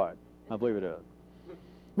diddly squat, I believe it is.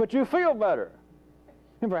 But you feel better.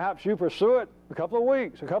 And perhaps you pursue it a couple of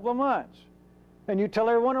weeks, a couple of months, and you tell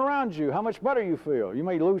everyone around you how much better you feel. You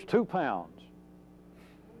may lose 2 pounds.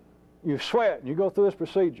 You sweat and you go through this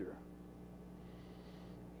procedure.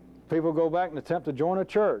 People go back and attempt to join a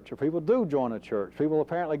church, or people do join a church. People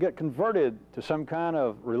apparently get converted to some kind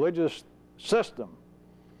of religious system.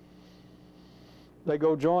 They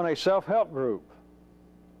go join a self-help group.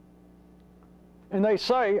 And they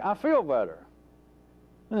say, I feel better.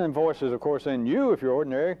 And then voices, of course, in you, if you're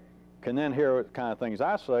ordinary, can then hear the kind of things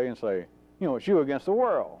I say and say, you know, it's you against the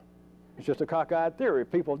world. It's just a cockeyed theory.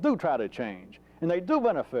 People do try to change, and they do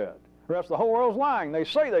benefit. Or else the whole world's lying. They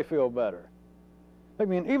say they feel better. I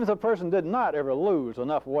mean, even if a person did not ever lose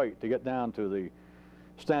enough weight to get down to the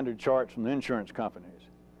standard charts from the insurance companies,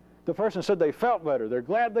 the person said they felt better. They're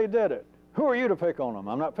glad they did it. Who are you to pick on them?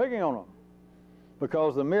 I'm not picking on them.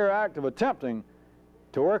 Because the mere act of attempting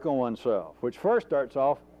to work on oneself, which first starts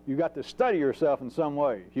off, you got to study yourself in some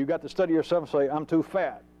way. You got to study yourself and say, I'm too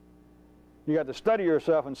fat. You got to study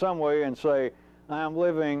yourself in some way and say, I am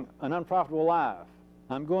living an unprofitable life.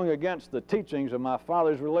 I'm going against the teachings of my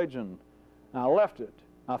father's religion. I left it.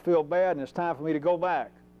 I feel bad and it's time for me to go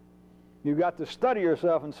back. You've got to study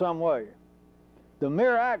yourself in some way. The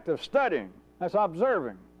mere act of studying, that's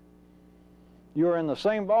observing. You're in the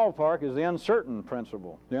same ballpark as the uncertain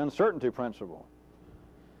principle, the uncertainty principle.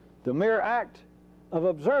 The mere act of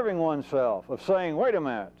observing oneself, of saying, wait a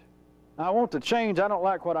minute, I want to change, I don't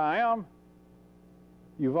like what I am,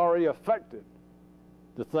 you've already affected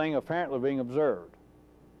the thing apparently being observed.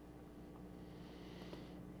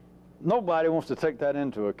 Nobody wants to take that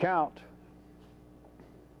into account.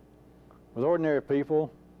 With ordinary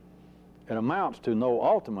people, it amounts to no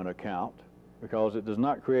ultimate account because it does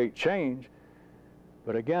not create change.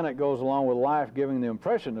 But again, it goes along with life giving the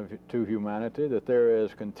impression to humanity that there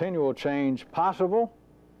is continual change possible,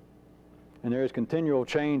 and there is continual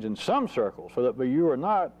change in some circles, so that be you or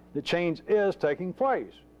not, the change is taking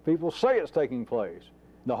place. People say it's taking place.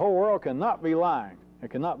 The whole world cannot be lying. It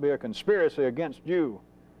cannot be a conspiracy against you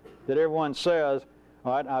that everyone says,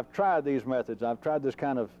 all right, I've tried these methods, I've tried this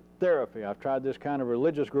kind of therapy, I've tried this kind of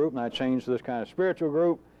religious group, and I changed to this kind of spiritual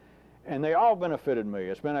group, and they all benefited me.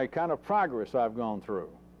 It's been a kind of progress I've gone through.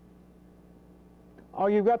 All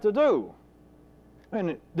you've got to do,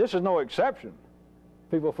 and this is no exception.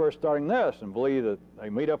 People first starting this and believe that they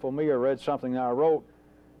meet up with me or read something that I wrote,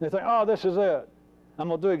 they think, oh, this is it. I'm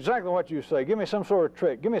going to do exactly what you say. Give me some sort of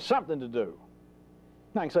trick. Give me something to do.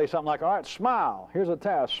 I can say something like, all right, smile. Here's a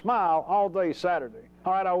task. Smile all day Saturday.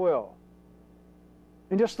 All right, I will.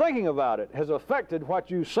 And just thinking about it has affected what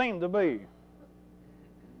you seem to be.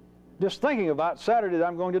 Just thinking about Saturday that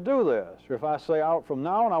I'm going to do this. Or if I say, from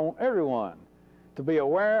now on, I want everyone to be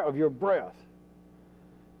aware of your breath.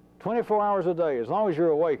 24 hours a day, as long as you're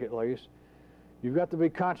awake at least, you've got to be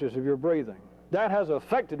conscious of your breathing. That has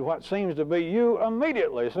affected what seems to be you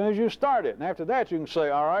immediately, as soon as you start it. And after that, you can say,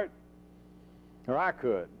 all right, or I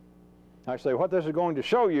could. I say, what this is going to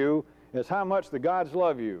show you is how much the gods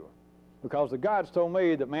love you. Because the gods told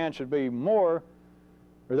me that man should be more,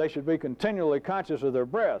 or they should be continually conscious of their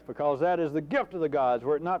breath, because that is the gift of the gods.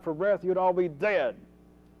 Were it not for breath, you'd all be dead.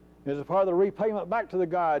 It's a part of the repayment back to the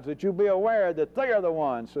gods that you be aware that they are the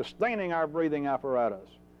ones sustaining our breathing apparatus.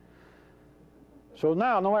 So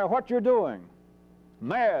now, no matter what you're doing,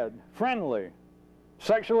 mad, friendly,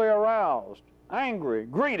 sexually aroused, angry,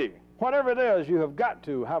 greedy, whatever it is, you have got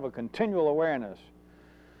to have a continual awareness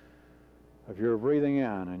of your breathing in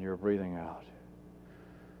and your breathing out.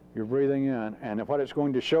 You're breathing in, and what it's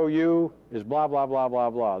going to show you is blah, blah, blah, blah,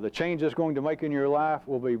 blah. The change it's going to make in your life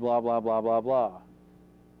will be blah, blah, blah, blah, blah.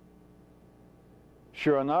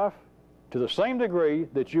 Sure enough, to the same degree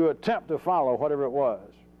that you attempt to follow whatever it was,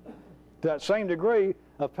 to that same degree,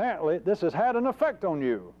 apparently, this has had an effect on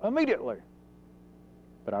you immediately.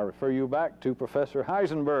 But I refer you back to Professor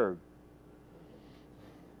Heisenberg,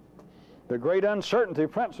 the great uncertainty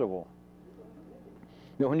principle.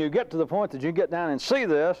 Now, when you get to the point that you get down and see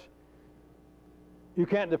this, you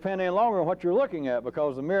can't depend any longer on what you're looking at,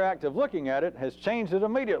 because the mere act of looking at it has changed it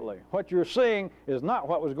immediately. What you're seeing is not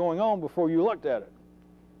what was going on before you looked at it.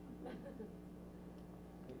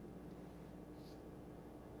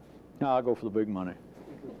 Now I'll go for the big money.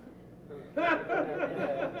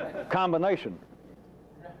 Combination.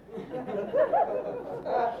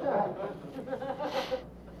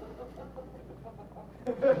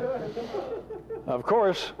 Of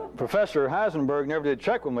course, Professor Heisenberg never did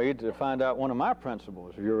check with me to find out one of my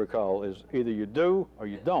principles, if you recall, is either you do or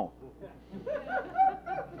you don't.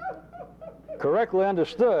 Correctly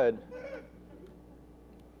understood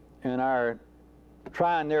in our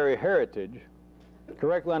trinary heritage,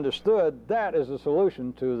 Correctly understood, that is the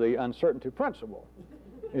solution to the uncertainty principle.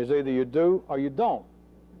 Is either you do or you don't.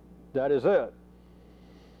 That is it.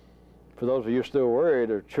 For those of you still worried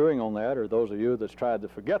or chewing on that, or those of you that's tried to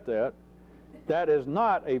forget that, that is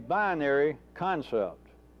not a binary concept.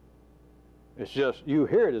 It's just, you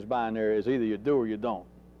hear it as binary, as either you do or you don't.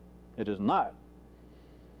 It is not.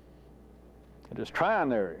 It is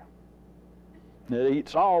trinary. It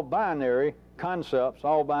eats all binary concepts,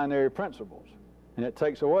 all binary principles. And it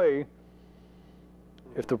takes away,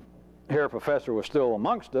 if the here professor was still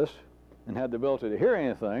amongst us and had the ability to hear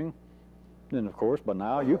anything, then of course by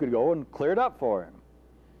now you could go and clear it up for him.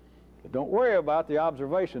 But don't worry about the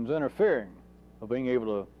observations interfering of being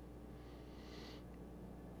able to,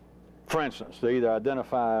 for instance, to either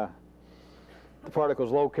identify the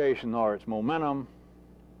particle's location or its momentum,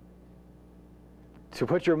 to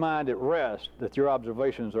put your mind at rest that your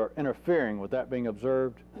observations are interfering with that being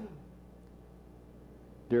observed.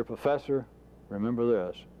 Dear professor, remember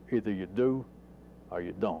this, either you do or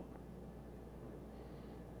you don't.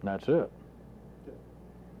 And that's it.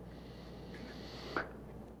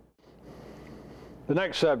 The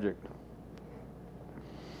next subject.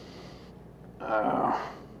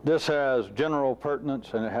 This has general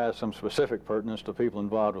pertinence and it has some specific pertinence to people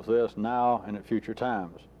involved with this now and at future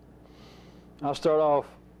times. I'll start off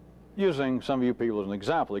using some of you people as an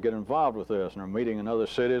example to get involved with this and are meeting in other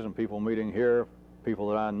cities and people meeting here, people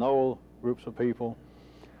that I know, groups of people.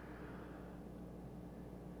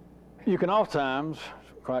 You can oftentimes,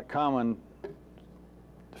 quite common,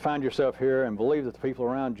 find yourself here and believe that the people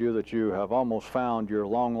around you that you have almost found your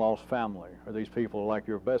long-lost family, or these people are like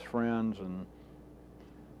your best friends, and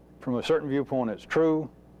from a certain viewpoint it's true.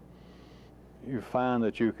 You find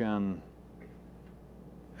that you can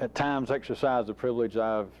at times exercise the privilege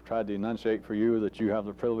I've tried to enunciate for you, that you have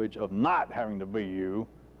the privilege of not having to be you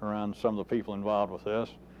around some of the people involved with this.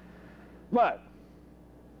 But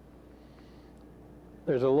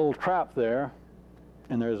there's a little trap there,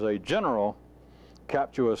 and there's a general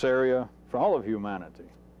captious area for all of humanity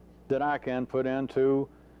that I can put into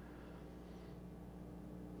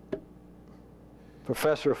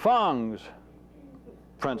Professor Fung's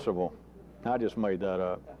principle. I just made that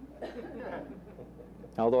up.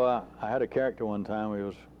 Although I had a character one time, I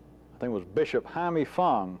think it was Bishop Jaime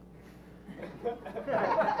Fung.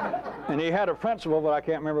 And he had a principle, but I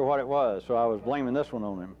can't remember what it was, so I was blaming this one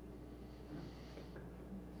on him.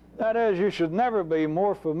 That is, you should never be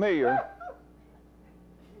more familiar.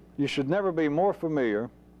 You should never be more familiar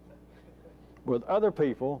with other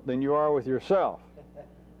people than you are with yourself.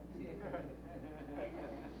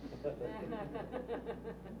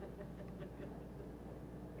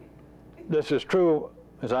 This is true,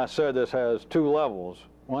 as I said, this has two levels.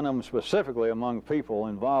 One of them specifically among people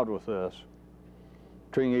involved with this,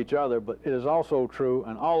 treating each other, but it is also true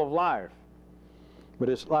in all of life. But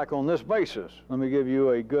it's like on this basis. Let me give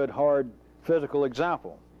you a good, hard, physical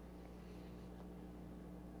example.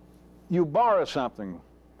 You borrow something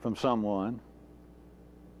from someone,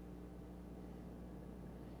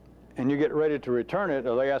 and you get ready to return it,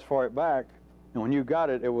 or they ask for it back, and when you got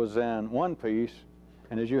it, it was in one piece,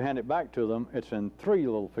 and as you hand it back to them, it's in 3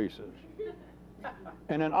 little pieces.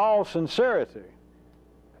 And in all sincerity,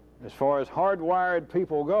 as far as hardwired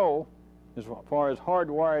people go, as far as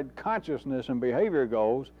hardwired consciousness and behavior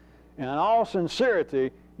goes, and in all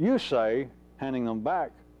sincerity, you say, handing them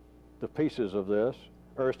back the pieces of this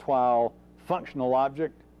erstwhile functional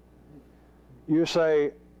object, you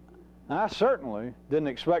say, I certainly didn't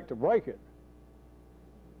expect to break it.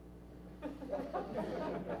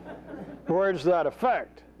 Words to that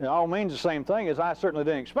effect. It all means the same thing as I certainly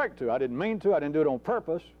didn't expect to. I didn't mean to. I didn't do it on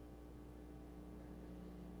purpose.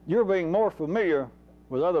 You're being more familiar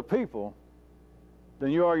with other people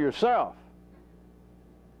than you are yourself.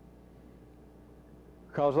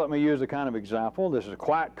 Because let me use a kind of example. This is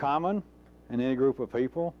quite common in any group of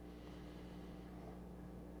people.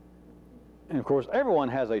 And of course, everyone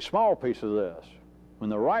has a small piece of this. When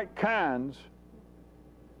the right kinds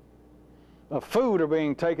of food are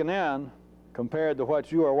being taken in compared to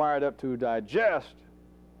what you are wired up to digest,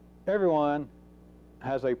 everyone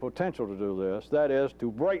has a potential to do this, that is,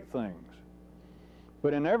 to break things.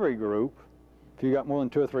 But in every group, if you got more than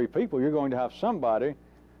 2 or 3 people, you're going to have somebody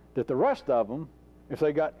that the rest of them, if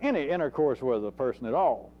they got any intercourse with a person at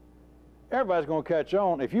all, everybody's going to catch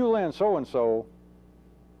on. If you lend so-and-so,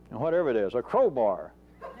 and whatever it is, a crowbar,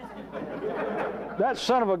 that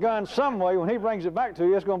son of a gun some way, when he brings it back to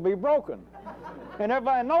you, it's going to be broken. And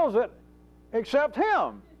everybody knows it except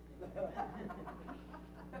him.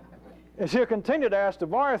 As he'll continue to ask to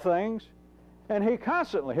borrow things, and he'll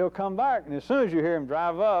come back, and as soon as you hear him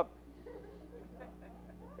drive up,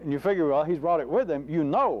 And you figure, well, he's brought it with him. You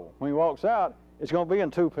know when he walks out, it's going to be in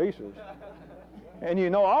 2 pieces. And you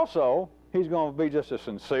know also he's going to be just as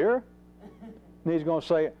sincere. And he's going to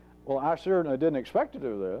say, well, I certainly didn't expect to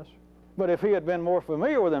do this. But if he had been more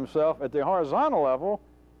familiar with himself at the horizontal level,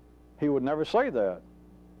 he would never say that.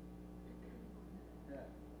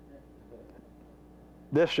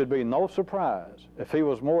 This should be no surprise. If he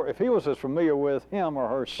was as familiar with him or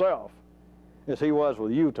herself as he was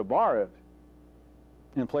with you to bar it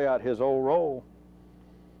and play out his old role.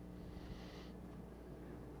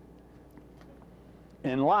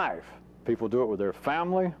 In life, people do it with their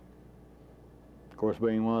family. Of course,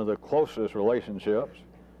 being one of the closest relationships,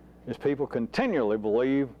 is people continually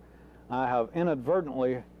believe I have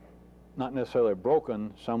inadvertently, not necessarily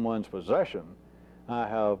broken someone's possession, I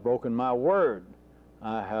have broken my word.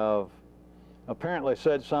 I have apparently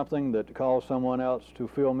said something that caused someone else to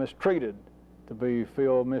feel mistreated, to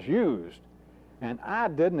feel misused. And I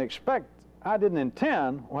didn't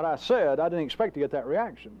intend what I said. I didn't expect to get that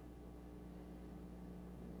reaction.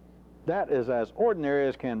 That is as ordinary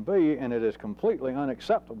as can be, and it is completely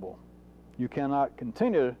unacceptable. You cannot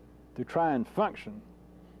continue to try and function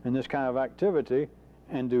in this kind of activity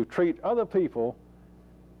and to treat other people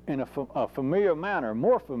in a familiar manner,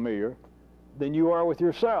 more familiar than you are with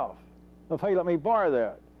yourself. Of, hey, let me borrow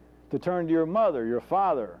that. To turn to your mother, your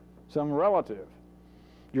father, some relative,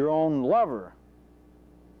 your own lover,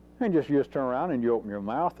 and you just turn around and you open your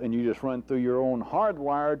mouth and you just run through your own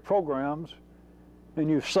hardwired programs, and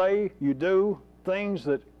you say, you do things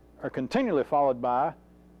that are continually followed by,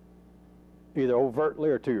 either overtly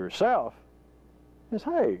or to yourself, is,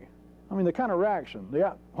 hey, I mean, the kind of reaction,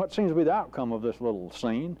 what seems to be the outcome of this little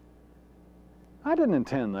scene, I didn't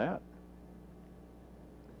intend that.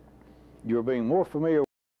 You're being more familiar.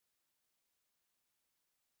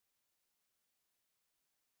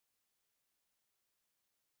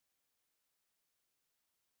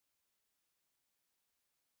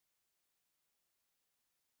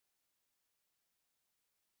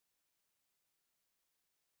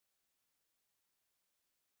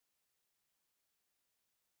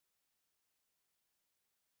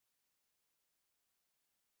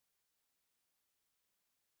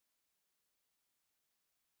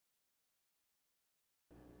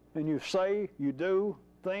 And you say, you do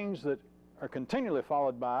things that are continually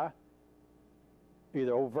followed by,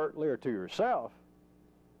 either overtly or to yourself,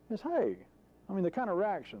 is, hey, I mean, the kind of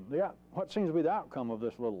reaction, what seems to be the outcome of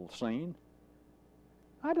this little scene,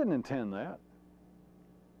 I didn't intend that.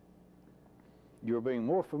 You're being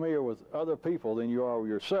more familiar with other people than you are with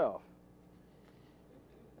yourself.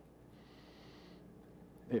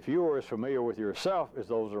 If you were as familiar with yourself as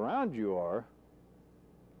those around you are,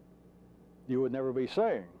 you would never be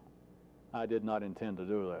saying, I did not intend to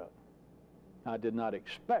do that. I did not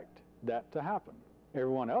expect that to happen.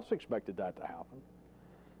 Everyone else expected that to happen.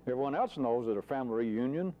 Everyone else knows that a family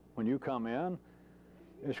reunion, when you come in,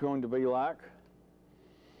 it's going to be like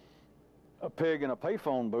a pig in a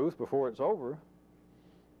payphone booth before it's over.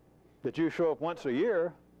 That you show up once a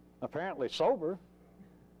year, apparently sober,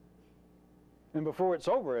 and before it's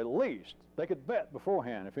over, at least, they could bet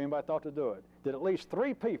beforehand, if anybody thought to do it, that at least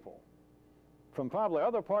 3 people from probably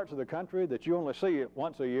other parts of the country that you only see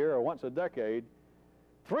once a year or once a decade,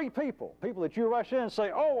 3 people that you rush in and say,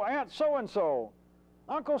 oh, Aunt so-and-so,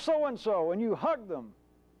 Uncle so-and-so, and you hug them,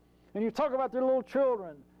 and you talk about their little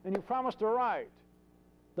children, and you promise to write.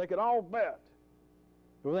 They could all bet.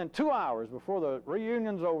 Within 2 hours before the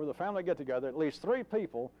reunion's over, the family get-together, at least 3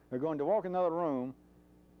 people are going to walk in another room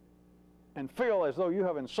and feel as though you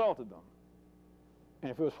have insulted them. And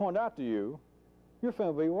if it was pointed out to you, your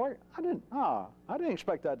family would be, well, I didn't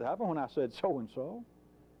expect that to happen when I said so-and-so.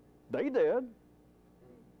 They did.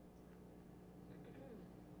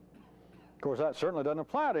 Of course, that certainly doesn't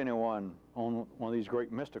apply to anyone on one of these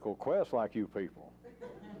great mystical quests like you people.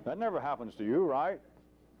 That never happens to you, right?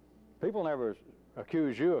 People never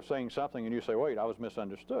accuse you of saying something and you say, wait, I was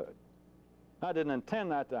misunderstood. I didn't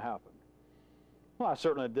intend that to happen. Well, I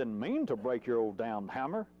certainly didn't mean to break your old damn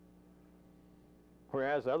hammer.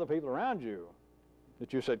 Whereas the other people around you,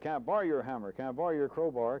 that you said, can I borrow your hammer? Can I borrow your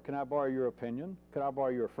crowbar? Can I borrow your opinion? Can I borrow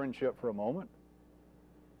your friendship for a moment?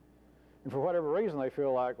 And for whatever reason, they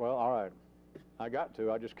feel like, well, all right, I got to.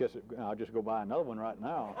 I'll just go buy another one right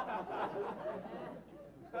now.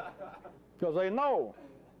 Because they know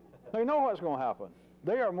what's going to happen.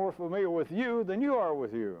 They are more familiar with you than you are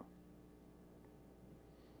with you.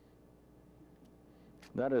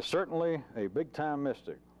 That is certainly a big-time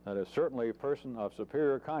mystic. That is certainly a person of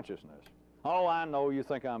superior consciousness. Oh, I know you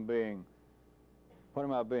think I'm being, what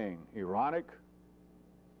am I being? Ironic?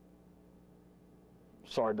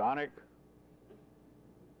 Sardonic?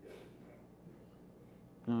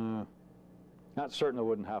 That certainly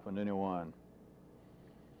wouldn't happen to anyone.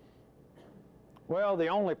 Well, the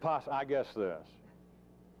only I guess this.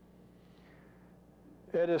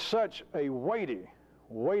 It is such a weighty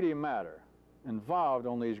matter involved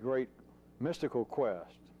on these great mystical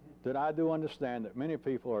quests that I do understand that many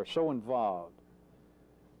people are so involved,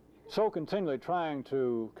 so continually trying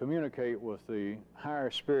to communicate with the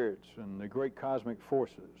higher spirits and the great cosmic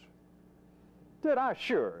forces.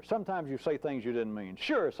 Sure, sometimes you say things you didn't mean.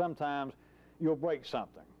 Sure, sometimes you'll break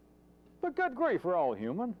something. But good grief, we're all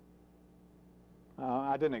human.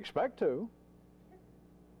 I didn't expect to.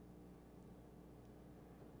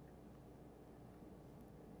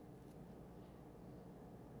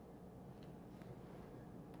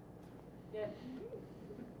 Yeah.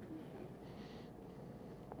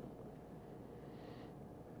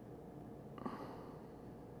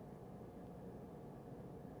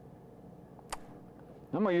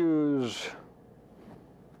 I'm going to use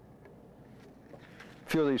a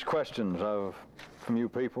few of these questions from you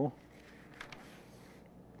people.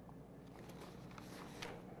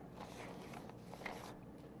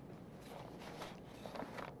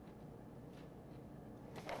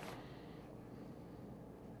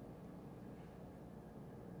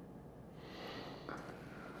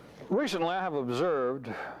 Recently, I have observed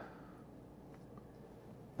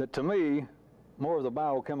that, to me, more of the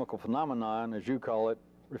biochemical phenomenon, as you call it,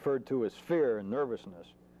 referred to as fear and nervousness,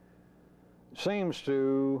 seems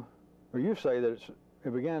to, or you say that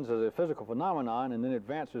it begins as a physical phenomenon and then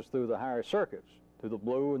advances through the higher circuits, through the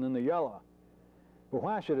blue and then the yellow. But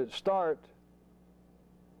why should it start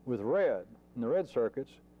with red, in the red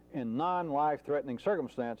circuits, in non-life-threatening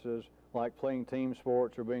circumstances like playing team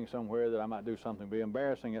sports or being somewhere that I might do something, be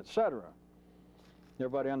embarrassing, etc.?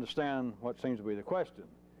 Everybody understand what seems to be the question?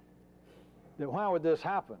 That why would this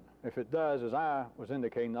happen? If it does, as I was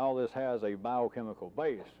indicating, all this has a biochemical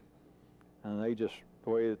base. And the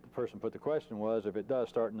way that the person put the question was, if it does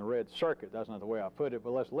start in the red circuit, that's not the way I put it,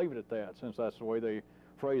 but let's leave it at that, since that's the way they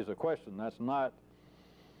phrase the question. That's not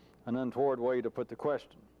an untoward way to put the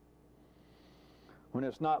question. When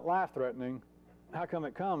it's not life-threatening, how come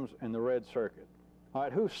it comes in the red circuit? All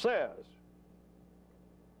right, who says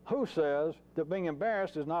that being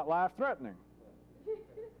embarrassed is not life-threatening?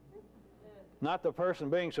 Not the person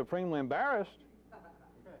being supremely embarrassed.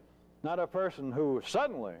 Not a person who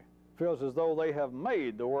suddenly feels as though they have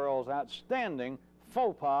made the world's outstanding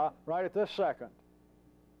faux pas right at this second.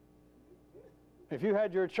 If you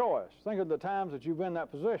had your choice, think of the times that you've been in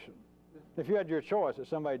that position. If you had your choice, that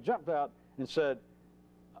somebody jumped out and said,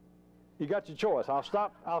 you got your choice. I'll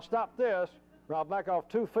stop this, or I'll back off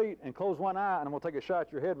 2 feet and close one eye, and I'm going to take a shot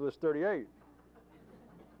at your head with this .38.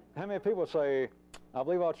 How many people say, I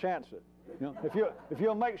believe I'll chance it? You know, if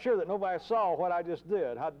you'll make sure that nobody saw what I just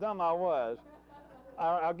did, how dumb I was,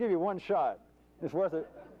 I'll give you one shot. It's worth it.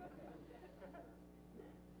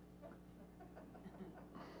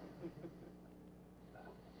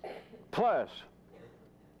 Plus,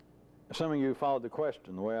 some of you followed the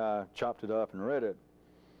question, the way I chopped it up and read it.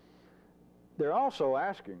 They're also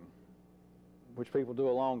asking, which people do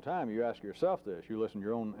a long time, you ask yourself this, you listen to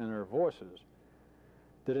your own inner voices,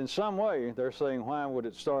 that in some way they're saying, why would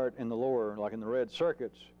it start in the lower, like in the red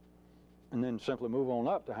circuits, and then simply move on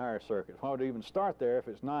up to higher circuits? Why would it even start there if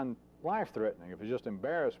it's non-life-threatening, if it's just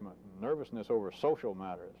embarrassment and nervousness over social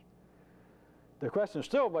matters? The question is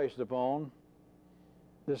still based upon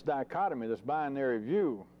this dichotomy, this binary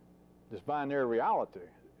view, this binary reality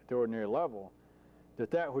at the ordinary level,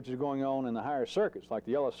 that which is going on in the higher circuits, like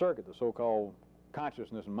the yellow circuit, the so-called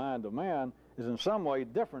consciousness and mind of man, is in some way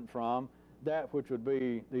different from that which would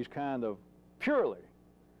be these kind of purely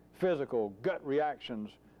physical gut reactions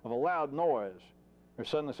of a loud noise, or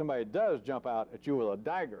suddenly somebody does jump out at you with a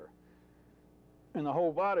dagger, and the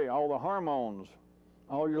whole body, all the hormones,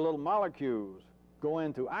 all your little molecules go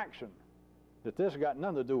into action. That this got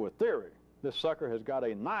nothing to do with theory. This sucker has got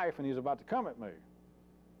a knife and he's about to come at me.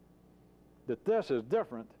 That this is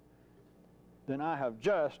different than I have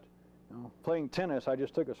just, playing tennis, I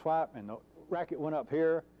just took a swipe and the racket went up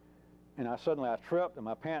here, and I tripped and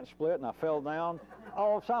my pants split and I fell down,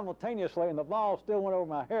 all simultaneously, and the ball still went over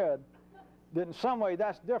my head. That in some way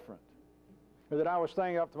that's different. Or that I was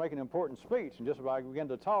staying up to make an important speech, and just as I began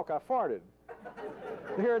to talk, I farted.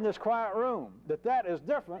 Here in this quiet room, that is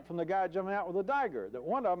different from the guy jumping out with a dagger. That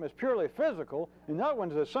one of them is purely physical, and the other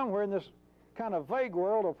one is somewhere in this kind of vague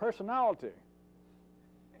world of personality.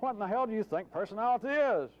 What in the hell do you think personality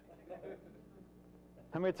is?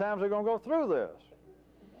 How many times are we going to go through this?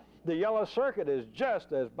 The yellow circuit is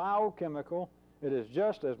just as biochemical, it is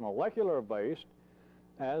just as molecular based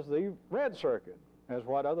as the red circuit, as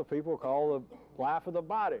what other people call the life of the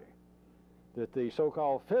body. That the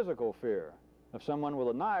so-called physical fear of someone with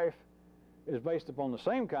a knife is based upon the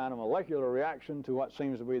same kind of molecular reaction to what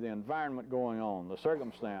seems to be the environment going on, the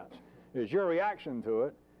circumstance. Is your reaction to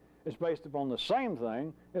it is based upon the same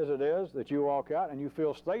thing as it is that you walk out and you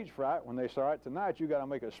feel stage fright when they say, all right, tonight you got to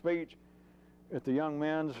make a speech at the Young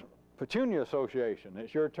Men's Petunia Association.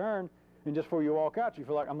 It's your turn, and just before you walk out, you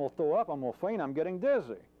feel like, I'm going to throw up, I'm going to faint, I'm getting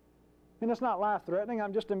dizzy. And it's not life-threatening,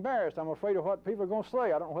 I'm just embarrassed. I'm afraid of what people are going to say.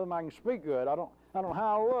 I don't know whether I can speak good. I don't know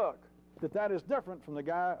how I look. That is different from the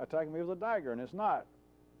guy attacking me with a dagger, and it's not.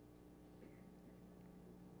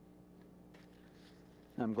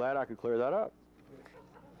 I'm glad I could clear that up.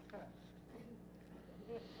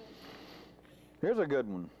 Here's a good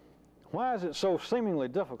one. Why is it so seemingly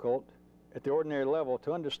difficult at the ordinary level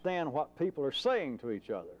to understand what people are saying to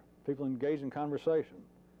each other? People engage in conversation.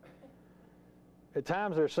 At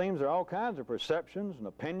times there seems there are all kinds of perceptions and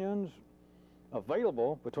opinions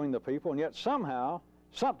available between the people, and yet somehow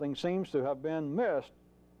something seems to have been missed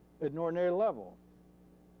at an ordinary level.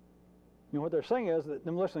 You know, what they're saying is that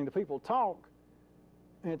them listening to people talk,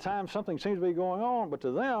 and at times something seems to be going on, but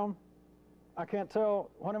to them, I can't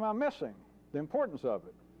tell, what am I missing? The importance of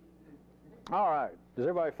it. All right, does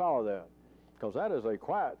everybody follow that? Because that is a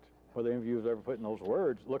quiet, whether any of you have ever put in those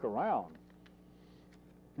words, look around.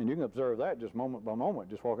 And you can observe that just moment by moment.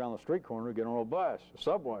 Just walk down the street corner, get on a bus, a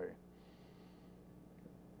subway.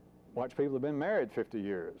 Watch people who have been married 50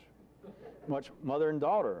 years. Watch mother and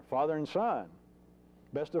daughter, father and son,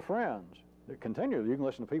 best of friends. It continues. You can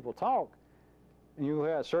listen to people talk, and you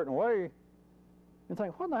have a certain way, and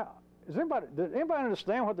think, what the hell? Did anybody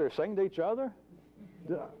understand what they're saying to each other?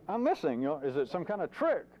 I'm missing, you know, is it some kind of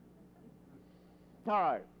trick? All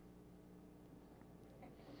right.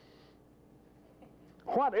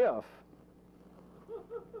 What if,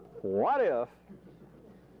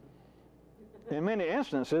 in many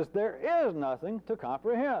instances, there is nothing to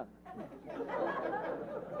comprehend?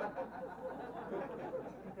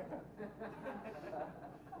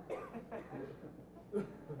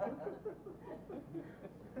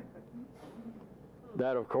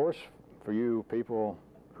 That, of course, for you people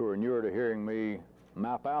who are newer to hearing me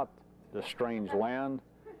map out this strange land,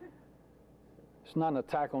 it's not an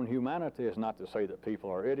attack on humanity. It's not to say that people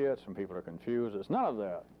are idiots and people are confused. It's none of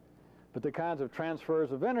that. But the kinds of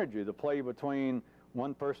transfers of energy, the play between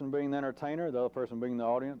one person being the entertainer, the other person being the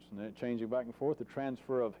audience, and then changing back and forth, the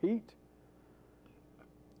transfer of heat,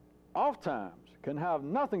 oftentimes can have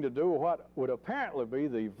nothing to do with what would apparently be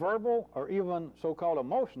the verbal or even so-called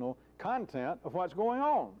emotional content of what's going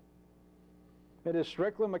on. It is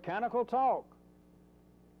strictly mechanical talk.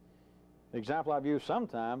 The example I've used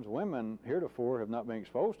sometimes, women heretofore have not been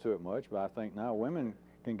exposed to it much, but I think now women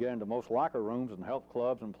can get into most locker rooms and health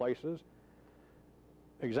clubs and places.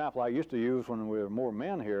 Example I used to use when we were more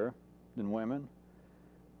men here than women,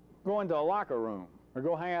 go into a locker room or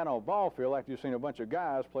go hang out on a ball field after you've seen a bunch of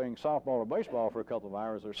guys playing softball or baseball for a couple of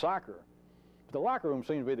hours or soccer. But the locker room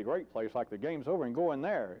seems to be the great place, like the game's over, and go in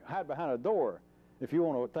there, hide behind a door if you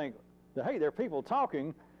want to think that, hey, there are people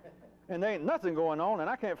talking and there ain't nothing going on and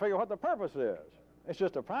I can't figure what the purpose is. It's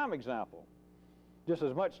just a prime example. Just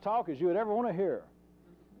as much talk as you would ever want to hear.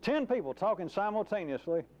 10 people talking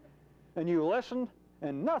simultaneously, and you listen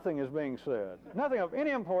and nothing is being said. Nothing of any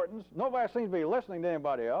importance. Nobody seems to be listening to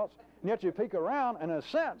anybody else, and yet you peek around and in a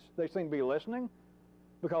sense they seem to be listening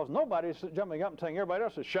because nobody's jumping up and telling everybody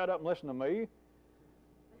else to shut up and listen to me.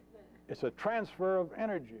 It's a transfer of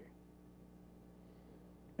energy.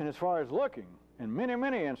 And as far as looking, in many,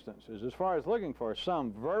 many instances, as far as looking for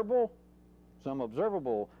some observable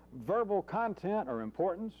verbal content or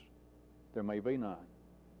importance, there may be none.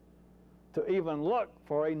 To even look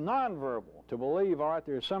for a nonverbal, to believe, all right,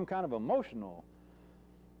 there's some kind of emotional,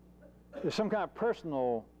 there's some kind of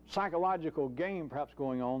personal, psychological game perhaps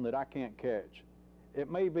going on that I can't catch. It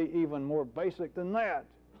may be even more basic than that.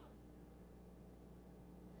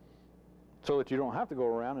 So that you don't have to go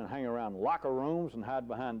around and hang around locker rooms and hide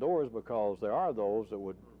behind doors, because there are those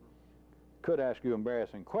that could ask you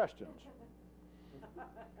embarrassing questions.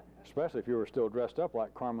 Especially if you were still dressed up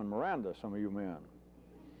like Carmen Miranda, some of you men.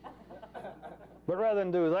 But rather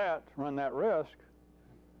than do that, run that risk,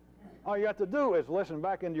 all you have to do is listen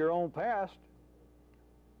back into your own past,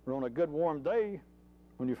 or on a good warm day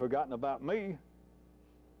when you've forgotten about me,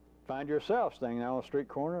 find yourself standing down on the street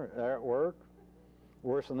corner, there at work,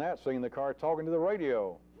 worse than that, sitting in the car talking to the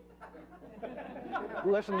radio.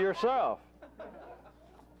 Listen to yourself.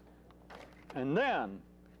 And then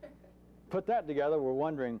put that together, we're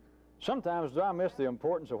wondering, sometimes do I miss the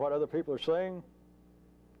importance of what other people are saying?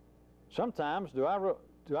 Sometimes do I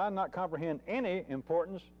do I not comprehend any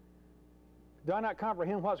importance? Do I not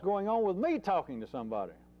comprehend what's going on with me talking to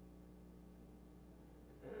somebody?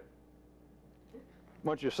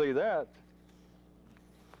 Once you see that,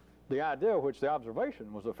 the idea, which the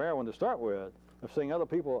observation was a fair one to start with, of seeing other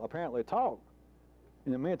people apparently talk,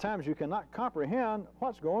 and many times you cannot comprehend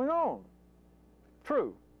what's going on.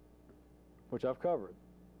 True, which I've covered.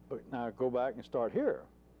 But now go back and start here.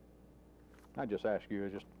 I just ask you,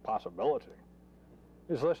 it's just a possibility.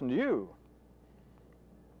 Just listen to you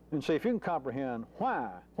and see if you can comprehend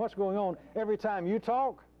what's going on every time you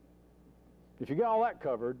talk. If you get all that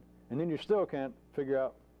covered, and then you still can't figure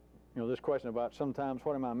out, this question about sometimes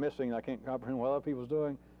what am I missing, I can't comprehend what other people's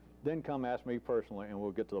doing, then come ask me personally and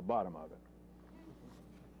we'll get to the bottom of it.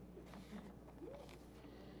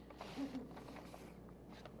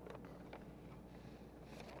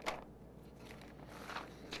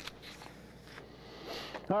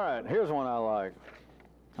 All right, here's one I like.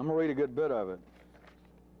 I'm going to read a good bit of it.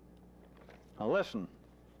 Now listen.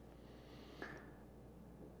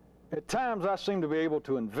 At times I seem to be able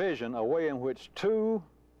to envision a way in which two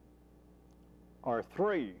or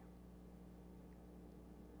three.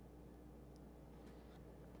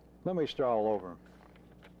 Let me start all over.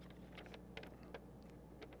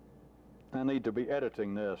 I need to be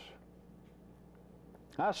editing this.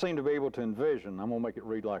 I seem to be able to envision, I'm going to make it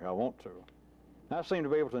read like I want to. I seem to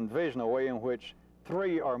be able to envision a way in which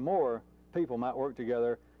three or more people might work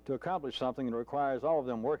together to accomplish something that requires all of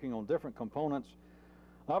them working on different components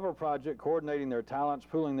of a project, coordinating their talents,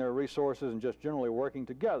 pooling their resources, and just generally working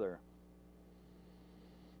together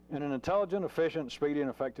in an intelligent, efficient, speedy, and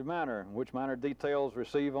effective manner, in which minor details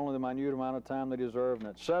receive only the minute amount of time they deserve, and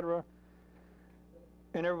etc.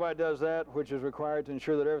 And everybody does that which is required to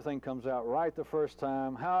ensure that everything comes out right the first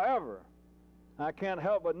time. However, I can't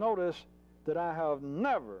help but notice that I have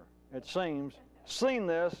never, it seems, seen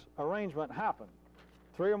this arrangement happen.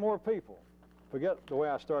 Three or more people. Forget the way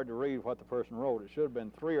I started to read what the person wrote. It should have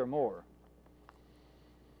been three or more.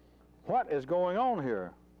 What is going on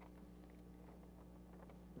here?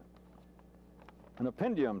 An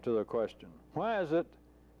appendium to the question. Why is it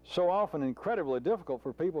so often incredibly difficult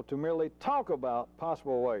for people to merely talk about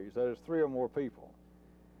possible ways, that is, three or more people,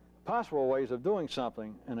 possible ways of doing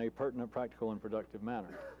something in a pertinent, practical, and productive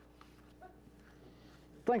manner?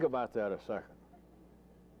 Think about that a second.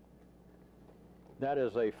 That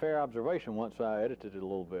is a fair observation once I edited it a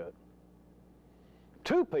little bit.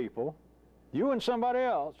 Two people, you and somebody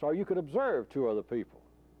else, or you could observe two other people.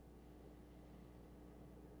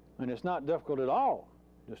 And it's not difficult at all,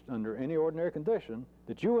 just under any ordinary condition,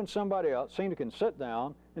 that you and somebody else can sit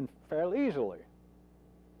down and fairly easily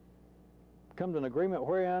come to an agreement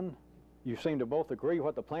wherein you seem to both agree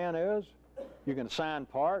what the plan is, you can assign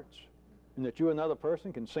parts, and that you and another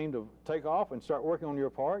person can seem to take off and start working on your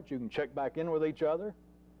parts. You can check back in with each other.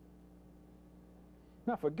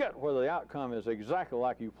 Now forget whether the outcome is exactly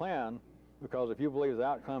like you planned, because if you believe the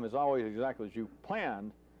outcome is always exactly as you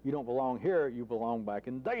planned, you don't belong here, you belong back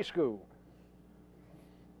in day school.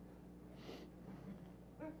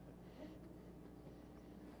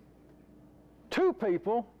 Two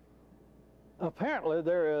people, apparently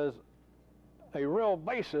there is a real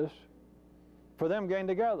basis for them getting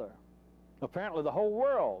together. Apparently the whole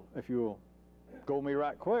world, if you'll go me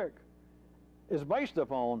right quick, is based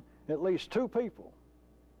upon at least two people.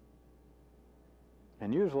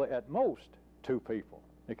 And usually at most two people.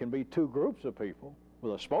 It can be two groups of people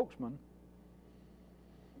with a spokesman.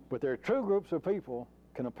 But their two groups of people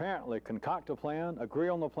can apparently concoct a plan, agree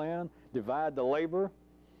on the plan, divide the labor.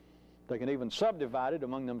 They can even subdivide it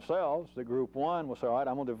among themselves. The group one will say, all right,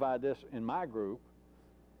 I'm going to divide this in my group.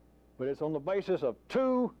 But it's on the basis of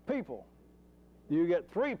two people. You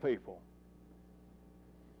get three people,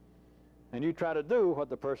 and you try to do what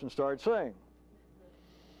the person started saying.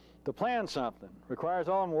 To plan something requires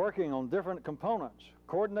all of them working on different components,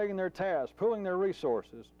 coordinating their tasks, pooling their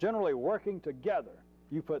resources, generally working together.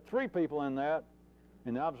 You put three people in that,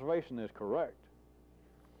 and the observation is correct.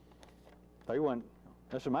 They went,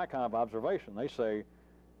 this is my kind of observation. They say,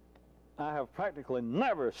 I have practically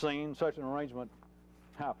never seen such an arrangement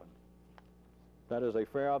happen. That is a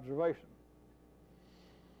fair observation.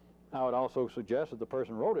 I would also suggest that the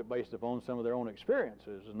person wrote it based upon some of their own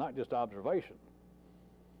experiences and not just observation.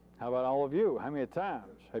 How about all of you? How many times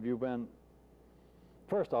have you been,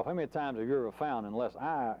 first off, how many times have you ever found, unless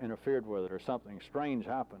I interfered with it or something strange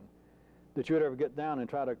happened, that you would ever get down and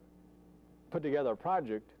try to put together a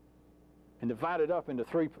project and divide it up into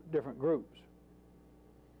three different groups?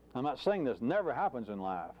 I'm not saying this never happens in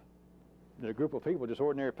life, that a group of people, just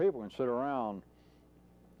ordinary people, can sit around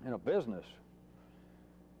in a business,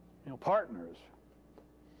 partners,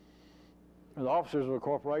 the officers of a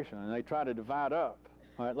corporation, and they try to divide up.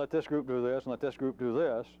 All right, let this group do this, and let this group do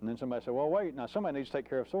this. And then somebody said, well, wait, now somebody needs to take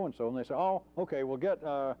care of so-and-so. And they say, oh, okay, well, get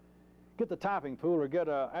the typing pool or get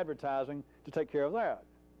advertising to take care of that.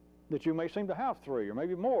 That you may seem to have 3 or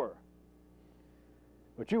maybe more.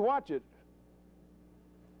 But you watch it.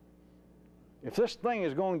 If this thing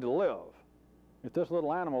is going to live, if this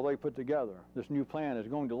little animal they put together, this new plan is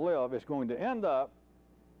going to live, it's going to end up,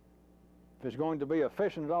 if it's going to be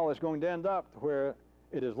efficient at all, it's going to end up to where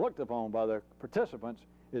it is looked upon by the participants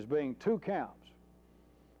as being 2 camps.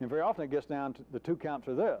 And very often it gets down to the 2 camps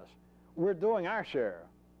are this. We're doing our share.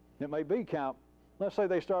 It may be camp, let's say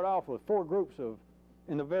they start off with 4 groups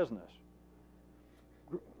in the business,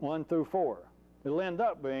 1 through 4. It'll end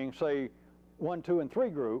up being, say, 1, 2, and 3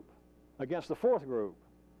 group against the 4th group.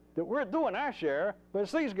 That we're doing our share, but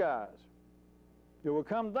it's these guys. It will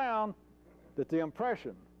come down that the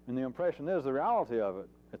impression, and the impression is the reality of it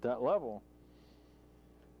at that level,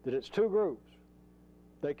 that it's 2 groups.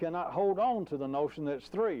 They cannot hold on to the notion that it's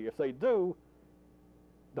 3. If they do,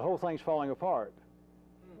 the whole thing's falling apart.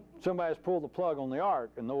 Somebody's pulled the plug on the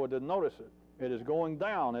ark and Noah didn't notice it. It is going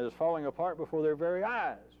down. It is falling apart before their very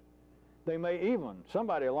eyes. They may even,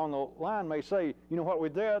 somebody along the line may say, you know what we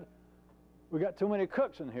did? We got too many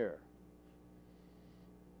cooks in here.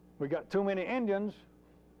 We got too many Indians.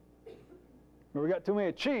 Or we got too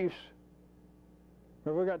many chiefs.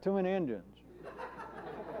 Or we got too many Indians.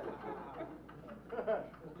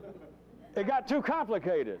 It got too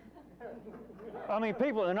complicated. I mean,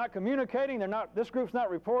 people are not communicating. They're not. This group's not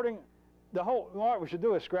reporting. What we should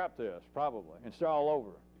do is scrap this, probably, and start all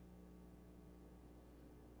over.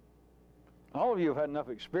 All of you have had enough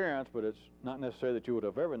experience, but it's not necessary that you would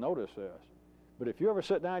have ever noticed this. But if you ever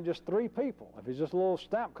sit down just 3 people, if it's just a little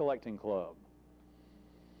stamp collecting club,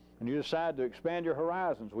 and you decide to expand your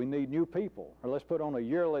horizons, we need new people, or let's start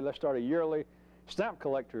a yearly stamp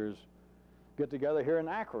collectors get together here in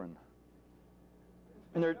Akron.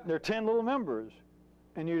 And they're 10 little members,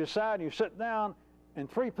 and you decide, you sit down,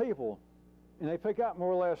 and 3 people, and they pick out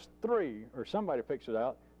more or less 3, or somebody picks it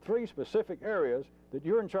out, 3 specific areas that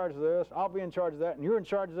you're in charge of this, I'll be in charge of that, and you're in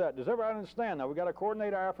charge of that. Does everybody understand? Now, we've got to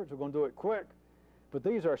coordinate our efforts. We're going to do it quick, but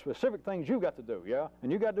these are specific things you've got to do, yeah?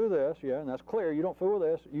 And you got to do this, yeah, and that's clear. You don't fool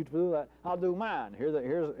with this, you do that. I'll do mine. Here's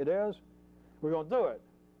it is. We're going to do it.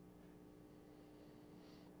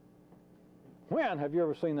 When have you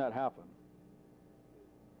ever seen that happen?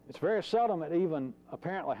 It's very seldom it even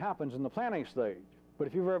apparently happens in the planning stage. But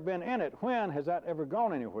if you've ever been in it, when has that ever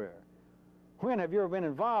gone anywhere? When have you ever been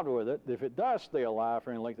involved with it? If it does stay alive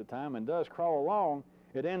for any length of time and does crawl along,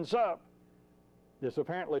 it ends up, there's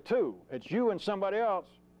apparently 2. It's you and somebody else,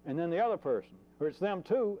 and then the other person. Or it's them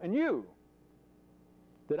 2 and you.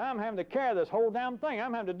 That I'm having to carry this whole damn thing.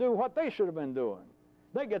 I'm having to do what they should have been doing.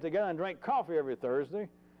 They get together and drink coffee every Thursday.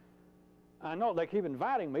 I know they keep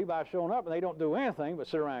inviting me by showing up, and they don't do anything but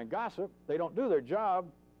sit around and gossip. They don't do their job.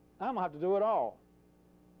 I'm going to have to do it all.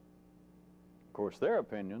 Of course, their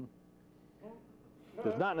opinion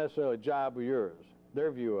is not necessarily a job of yours, their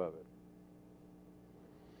view of it.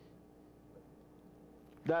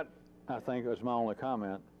 That, I think, is my only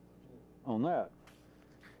comment on that.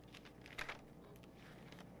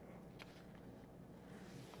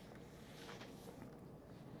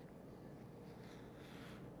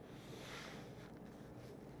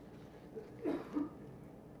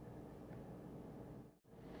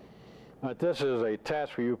 This is a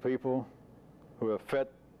task for you people who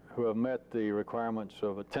have met the requirements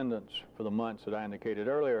of attendance for the months that I indicated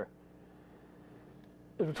earlier.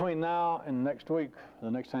 It's between now and next week, the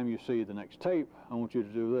next time you see the next tape, I want you to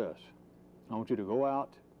do this. I want you to go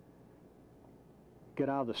out, get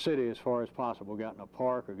out of the city as far as possible, get out in a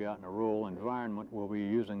park or get out in a rural environment. We'll be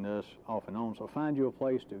using this off and on, so find you a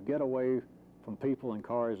place to get away from people and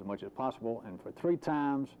cars as much as possible, and for 3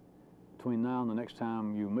 times between now and the next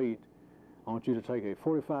time you meet, I want you to take a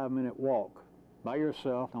 45-minute walk by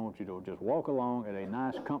yourself. I want you to just walk along at a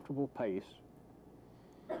nice, comfortable pace.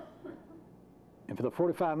 And for the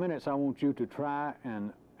 45 minutes, I want you to try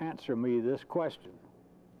and answer me this question.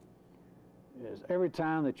 Is every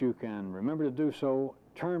time that you can remember to do so,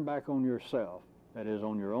 turn back on yourself, that is,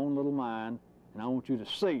 on your own little mind, and I want you to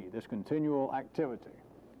see this continual activity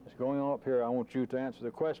that's going on up here. I want you to answer the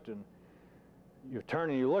question. You turn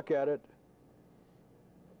and you look at it,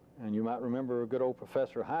 and you might remember good old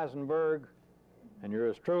Professor Heisenberg, and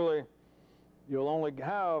yours truly. You'll only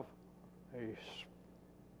have a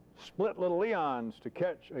split little eons to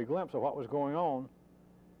catch a glimpse of what was going on,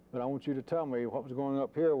 but I want you to tell me what was going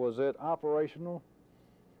up here. Was it operational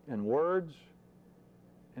in words,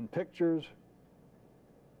 in pictures,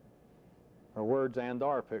 or words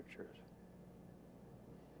and/or pictures?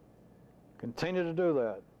 Continue to do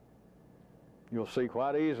that. You'll see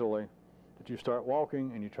quite easily that you start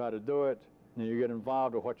walking and you try to do it, and you get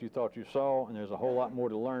involved with what you thought you saw, and there's a whole lot more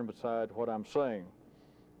to learn beside what I'm saying.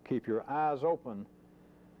 Keep your eyes open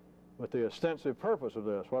with the extensive purpose of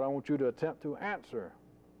this. What I want you to attempt to answer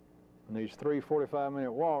in these 3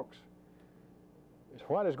 45-minute walks is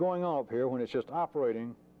what is going on up here when it's just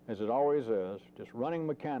operating as it always is, just running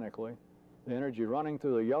mechanically, the energy running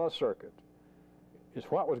through the yellow circuit. It's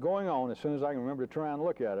what was going on as soon as I can remember to try and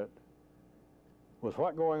look at it. Was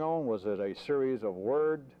what going on? Was it a series of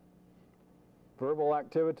verbal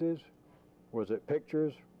activities? Was it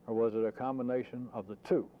pictures? Or was it a combination of the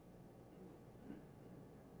two?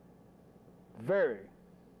 Very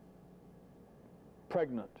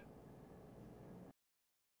pregnant